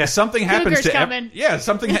like something happens Cougar's to coming.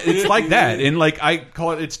 something it's like that. And like I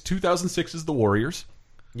call it's 2006's The Warriors.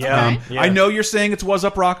 Yeah. I know you're saying it's Was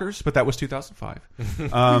Up Rockers, but that was 2005.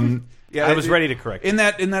 I was ready to correct. In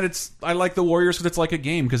that it's I like The Warriors because it's like a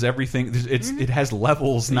game because everything it has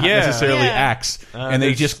levels, not necessarily acts, and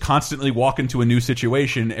they just constantly walk into a new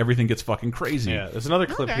situation. Everything gets fucking crazy. Yeah, there's another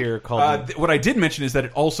clip here called. What I did mention is that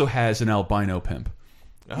it also has an albino pimp.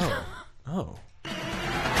 Oh.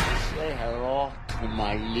 Say hello to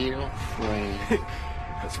my little friend.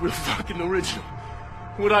 That's real fucking original.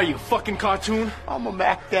 What are you, fucking cartoon? I'm a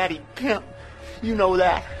Mac Daddy pimp. You know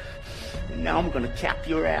that. And now I'm gonna cap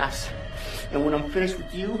your ass. And when I'm finished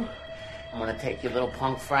with you, I'm gonna take your little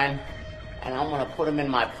punk friend and I'm gonna put him in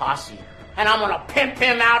my posse. And I'm gonna pimp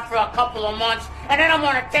him out for a couple of months. And then I'm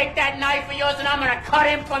gonna take that knife of yours and I'm gonna cut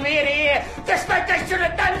him from ear to ear. Just like I should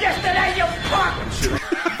have done yesterday, you fuck!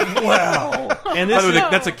 Wow. And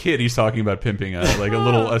that's a kid he's talking about pimping a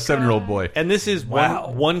 7-year-old boy. And this is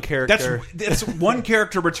one character. That's one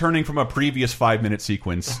character returning from a previous 5-minute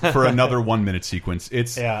sequence for another 1-minute sequence.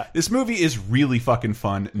 This movie is really fucking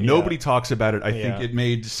fun. Nobody talks about it. I think it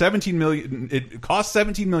made $17 million. It cost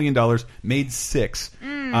 $17 million, made $6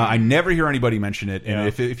 million. I never hear anybody mention it. And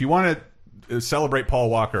if you want to celebrate Paul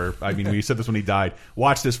Walker, I mean, we said this when he died.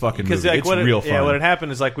 Watch this fucking movie. It's real fun. Yeah, what had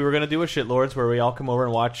happened is like we were going to do a Shitlords where we all come over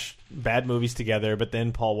and watch bad movies together, but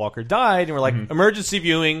then Paul Walker died, and we're like, emergency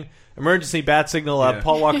viewing, emergency bat signal up,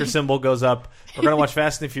 Paul Walker symbol goes up. We're going to watch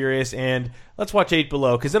Fast and the Furious, and let's watch 8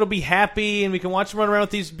 Below, because it'll be happy, and we can watch them run around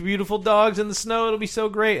with these beautiful dogs in the snow. It'll be so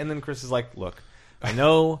great. And then Chris is like, look, I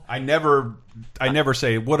know. I never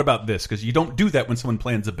say, what about this? Because you don't do that when someone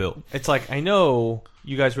plans a bill. It's like, I know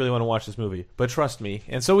you guys really want to watch this movie, but trust me.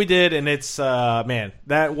 And so we did, and it's, man,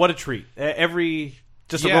 what a treat.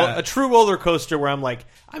 A true roller coaster where I'm like,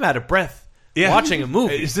 I'm out of breath watching a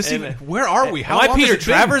movie. Is this where are we? How am I long Peter has it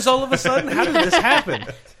been? Travers all of a sudden? How did this happen?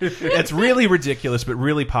 It's really ridiculous, but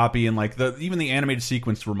really poppy, and like even the animated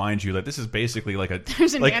sequence reminds you that this is basically like a.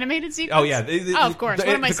 There's an animated sequence. Oh yeah, of course. What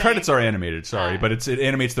am I the saying? credits are animated. Sorry, but it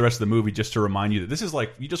animates the rest of the movie just to remind you that this is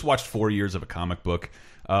like you just watched 4 years of a comic book.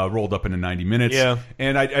 Rolled up into 90 minutes. Yeah,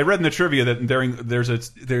 and I read in the trivia that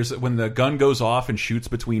there's when the gun goes off and shoots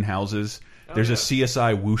between houses. There's a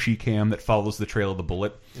CSI whooshy cam that follows the trail of the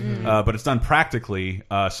bullet, but it's done practically.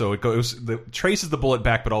 So it traces the bullet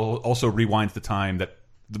back, but also rewinds the time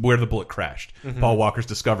where the bullet crashed. Paul Walker's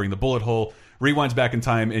discovering the bullet hole, rewinds back in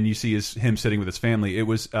time, and you see him sitting with his family. It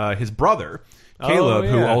was his brother, Caleb,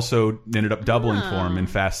 who also ended up doubling for him in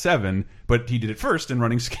Fast 7, but he did it first in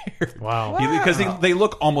Running Scared. Wow. Because they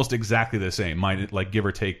look almost exactly the same, like give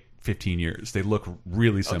or take 15 years. They look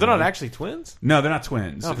really similar. They're not actually twins? No, they're not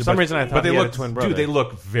twins. Oh, for some reason I thought they had a twin brother. Dude, they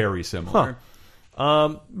look very similar.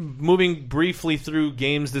 Moving briefly through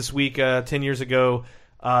games this week, 10 years ago,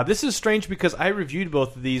 this is strange because I reviewed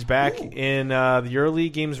both of these back in the early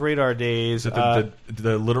Games Radar days. The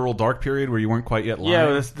literal dark period where you weren't quite yet live?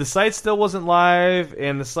 Yeah, the site still wasn't live,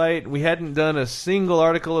 and we hadn't done a single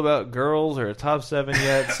article about girls or a top 7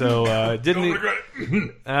 yet, so I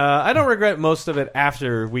don't regret most of it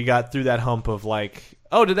after we got through that hump of like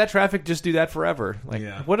oh, did that traffic just do that forever?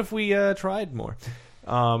 Like, what if we tried more?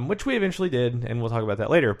 Which we eventually did, and we'll talk about that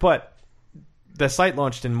later. But the site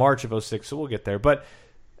launched in March of 2006, so we'll get there. But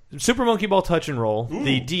Super Monkey Ball Touch and Roll,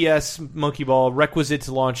 the DS Monkey Ball requisite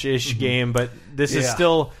to launch-ish game, but this is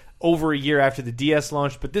still over a year after the DS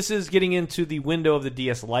launched. But this is getting into the window of the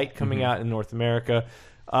DS Lite coming out in North America.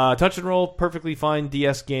 Touch and Roll, perfectly fine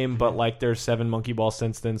DS game, but like there's 7 Monkey Balls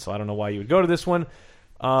since then, so I don't know why you would go to this one.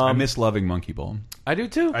 I miss loving Monkey Ball. I do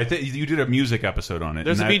too. I think you did a music episode on it.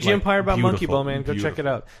 There's a VG Empire about Monkey Ball, man. Go check it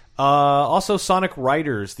out. Also, Sonic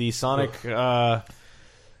Riders, the Sonic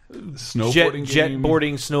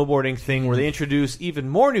jetboarding, snowboarding thing, where they introduce even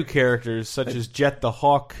more new characters, such as Jet the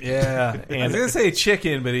Hawk. Yeah, and I was gonna say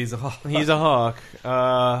chicken, but he's a hawk. He's a hawk.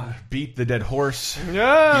 Beat the Dead Horse.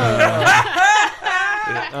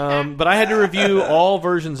 But I had to review all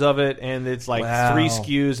versions of it, and it's like 3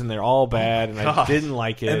 SKUs, and they're all bad, and I didn't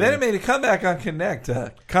like it. And then it made a comeback on Connect.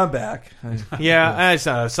 Comeback.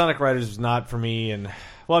 Sonic Riders was not for me, and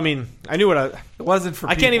well, I mean, I knew what it wasn't for.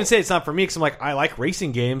 I can't even say it's not for me because I'm like, I like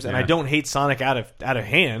racing games, and I don't hate Sonic out of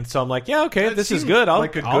hand, so I'm like, yeah, okay, this is good.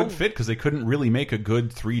 Like a good fit because they couldn't really make a good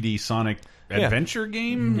 3D Sonic adventure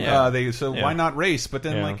game. Why not race? But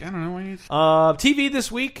then like I don't know. TV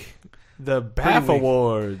this week. The BAF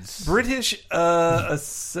Awards, British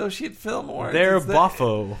Associate Film Awards. They're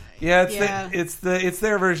Boffo. Yeah, it's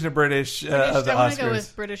their version of British of the Oscars. I want to go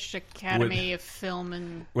with British Academy of Film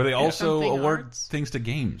and where they also award arts. things to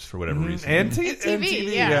games for whatever reason and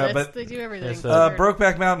TV. But they do everything.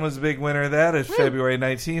 Brokeback Mountain was a big winner of that. It's February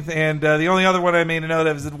 19th, and the only other one I made a note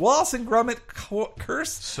of is the Wallace and Gromit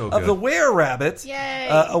Curse of the Were-Rabbit.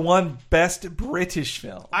 Yay! Won Best British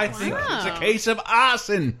Film. I think it's a case of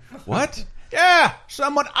arson. What? Yeah,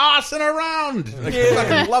 someone arsing around. I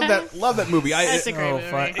fucking love that movie. That's a great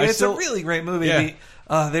movie. It's a really great movie.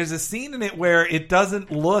 Yeah. There's a scene in it where it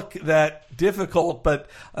doesn't look that difficult, but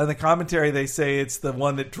in the commentary they say it's the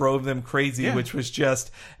one that drove them crazy, which was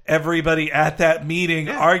just everybody at that meeting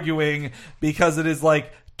arguing because it is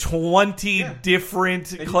like 20 different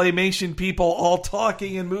claymation people all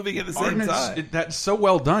talking and moving at the same time. That's so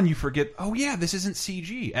well done, you forget, oh yeah, this isn't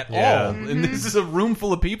CG at all. And this is a room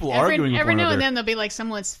full of people arguing with every one now another. and then there'll be like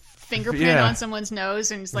someone's fingerprint on someone's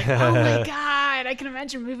nose, and it's like, oh my god, I can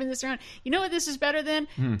imagine moving this around. You know what this is better than?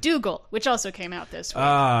 Dougal, which also came out this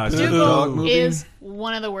week. Dougal is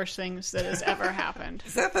one of the worst things that has ever happened.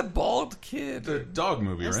 Is that the bald kid? The dog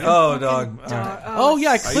movie, right? Oh, dog. Oh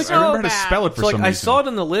yeah, I clicked. I remember how to spell it for some reason. I saw it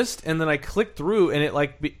on the list, and then I clicked through,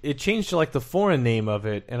 and it changed to like the foreign name of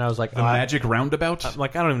it, and I was like, the Magic Roundabout. I'm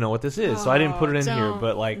like, I don't even know what this is, so I didn't put it in here.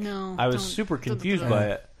 But like, I was super confused by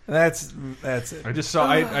it. That's it. I just saw.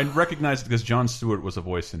 I recognized it because Jon Stewart was a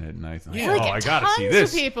voice in it, and I thought, I gotta see Tons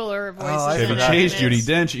this. of people are voices. Chevy Chase, Judi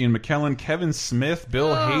Dench, Ian McKellen, Kevin Smith, Bill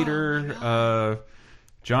Hader,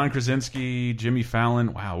 John Krasinski, Jimmy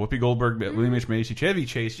Fallon. Wow, Whoopi Goldberg, William H. Macy, Chevy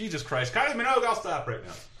Chase. Jesus Christ, Kylie Minogue. I'll stop right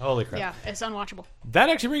now. Holy crap! Yeah, it's unwatchable. That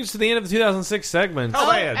actually brings us to the end of the 2006 segment.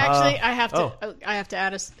 Actually, I have to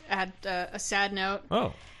add a sad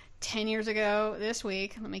note. 10 years ago this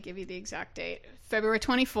week, let me give you the exact date. February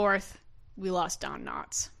 24th, we lost Don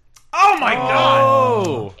Knotts. Oh my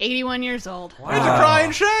God! 81 years old. Wow. It's a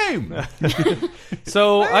crying shame.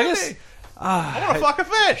 So I guess I want to fuck a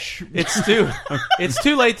fish. It's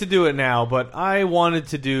too late to do it now, but I wanted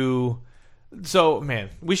to do. So man,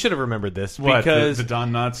 we should have remembered this because the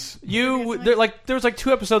Don Knotts. There was like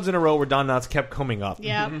 2 episodes in a row where Don Knotts kept coming up,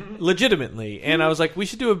 legitimately, and I was like, we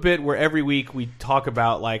should do a bit where every week we talk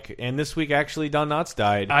about and this week actually Don Knotts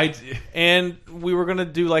died, and we were gonna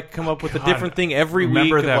do come up with a different thing every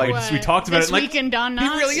week. Remember that we talked about this week in Don Knotts.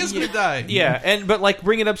 He really is gonna die. Yeah, but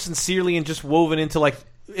bring it up sincerely and just woven into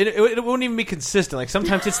it wouldn't even be consistent.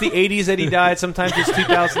 Sometimes it's the 80s that he died, sometimes it's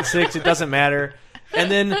 2006. It doesn't matter. And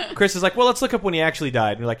then Chris is like, well, let's look up when he actually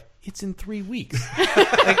died. And we're like, it's in 3 weeks.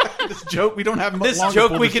 This joke, we don't have much this longer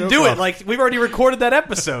joke, to pull we the can joke do off. it. We've already recorded that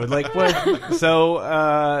episode. So,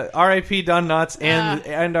 R.I.P. Don Knotts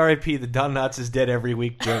and R.I.P. the Don Knotts is dead every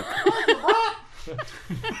week joke.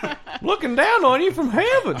 Looking down on you from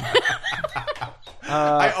heaven.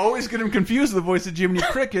 I always get him confused with the voice of Jiminy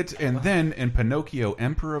Cricket, and then in Pinocchio,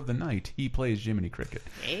 Emperor of the Night, he plays Jiminy Cricket.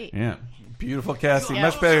 Hey. Yeah. Beautiful casting.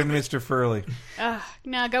 Much better than Mr. Furley.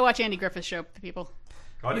 No, go watch Andy Griffith's show, people.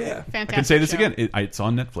 Yeah. Fantastic. I can say this show. again. It's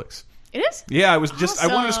on Netflix. It is? Yeah, I was I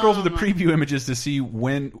wanted to scroll through the preview images to see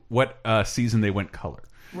what season they went color.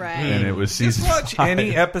 Right. And it was season Just watch 5.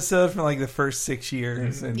 any episode from the first 6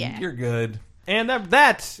 years, and you're good. And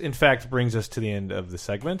that, in fact, brings us to the end of the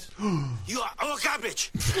segment. You are all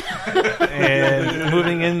garbage. And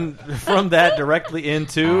moving in from that directly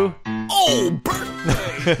into... Oh, Bert!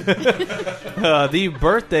 The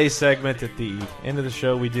birthday segment at the end of the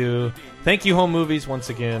show we do. Thank you, home movies, once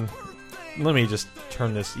again. Let me just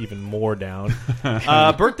turn this even more down.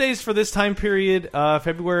 Birthdays for this time period,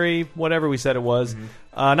 February, whatever we said it was,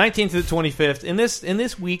 19th to the 25th. In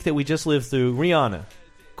this week that we just lived through, Rihanna,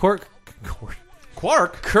 Kurt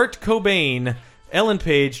Cobain, Ellen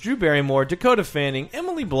Page, Drew Barrymore, Dakota Fanning,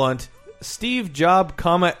 Emily Blunt, Steve Jobs,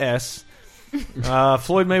 S,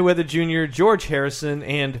 Floyd Mayweather Jr., George Harrison,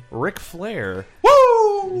 and Ric Flair.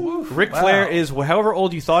 Woo! Ric Flair is however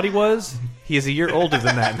old you thought he was. He is a year older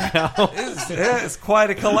than that now. It's quite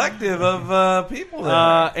a collective of people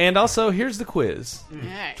there. And also, here's the quiz.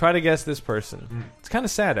 Right. Try to guess this person. It's kind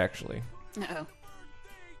of sad, actually.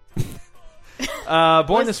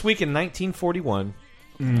 Born this week in 1941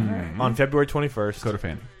 on February 21st. Dakota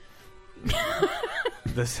Fanning.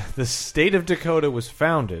 The state of Dakota was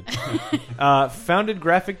founded. Founded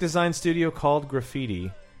graphic design studio called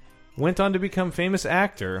Graffiti. Went on to become famous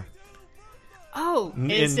actor. Oh,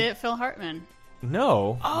 is it Phil Hartman?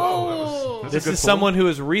 No. Oh. This is someone who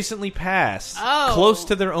has recently passed. Oh. Close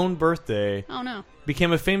to their own birthday. Oh, no.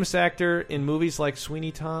 Became a famous actor in movies like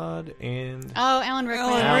Sweeney Todd and... Oh, Alan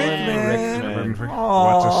Rickman. Alan Rickman.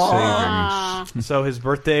 What a saving. So his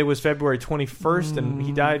birthday was February 21st, and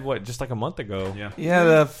he died, just like a month ago? Yeah,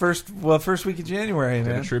 the first week of January.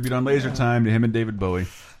 Did a tribute on Laser Time to him and David Bowie.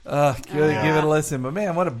 Give it a listen. But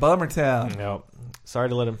man, what a bummer town. No. Sorry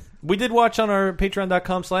to let him. We did watch on our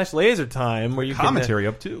patreon.com/lasertime where you commentary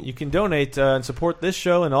up too. You can donate and support this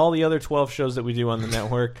show and all the other 12 shows that we do on the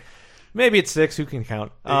network. Maybe it's 6. Who can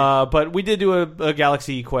count? But we did do a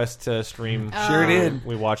Galaxy Quest stream. Sure did.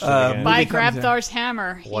 We watched it again. By Grabthar's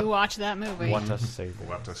Hammer. You watch that movie. What a saving.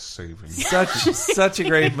 What a saving. Such a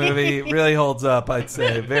great movie. It really holds up, I'd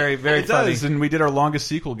say. Very, very funny. It does, and we did our longest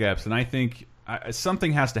sequel gaps, and I think...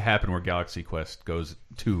 something has to happen where Galaxy Quest goes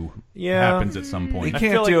 2 happens at some point. You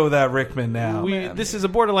can't do it without Rickman now. This is a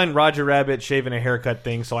borderline Roger Rabbit shaving a haircut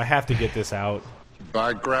thing, so I have to get this out.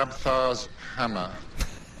 By Grabthar's Hammer.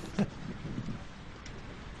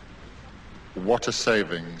 What a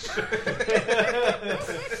savings. So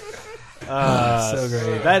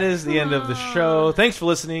great. That is the end of the show. Thanks for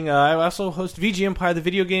listening. I also host VG Empire, the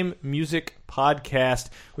video game music podcast.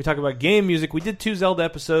 We talk about game music. We did 2 Zelda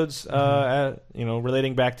episodes,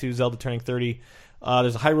 relating back to Zelda turning 30.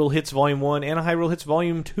 There's a Hyrule Hits Volume 1 and a Hyrule Hits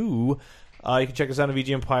Volume 2. You can check us out on VG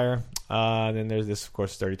Empire. Then there's this, of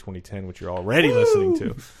course, 30 2010, which you're already listening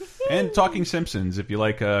to. And Talking Simpsons. If you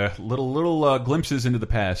like little glimpses into the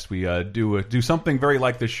past, we do something very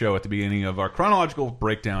like this show at the beginning of our chronological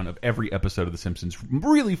breakdown of every episode of The Simpsons.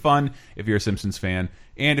 Really fun if you're a Simpsons fan.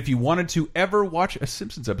 And if you wanted to ever watch a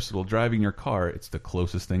Simpsons episode while driving your car, it's the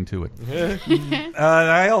closest thing to it.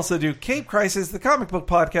 I also do Cape Crisis, the comic book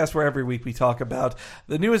podcast, where every week we talk about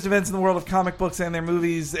the newest events in the world of comic books and their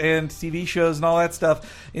movies and TV shows and all that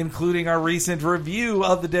stuff, including our recent review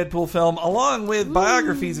of the Deadpool film, along with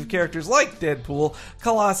biographies of characters like Deadpool,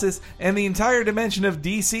 Colossus, and the entire dimension of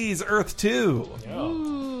DC's Earth 2.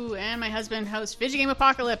 Ooh, and my husband hosts Video Game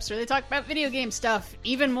Apocalypse, where they talk about video game stuff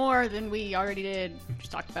even more than we already did.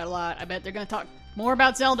 Just talked about a lot. I bet they're going to talk more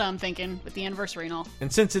about Zelda, I'm thinking, with the anniversary and all.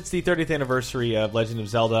 And since it's the 30th anniversary of Legend of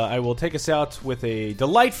Zelda, I will take us out with a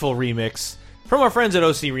delightful remix from our friends at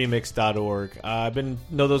ocremix.org.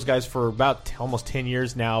 I've know those guys for about almost 10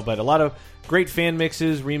 years now, but a lot of great fan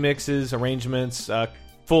mixes, remixes, arrangements,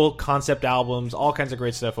 full concept albums, all kinds of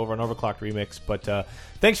great stuff over on Overclocked Remix. But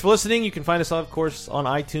thanks for listening. You can find us, of course, on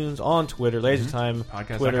iTunes, on Twitter, LaserTime,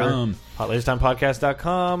 Twitter,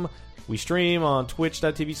 LaserTimePodcast.com. We stream on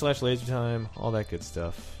twitch.tv/LaserTime, all that good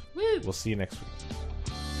stuff. Woo. We'll see you next week.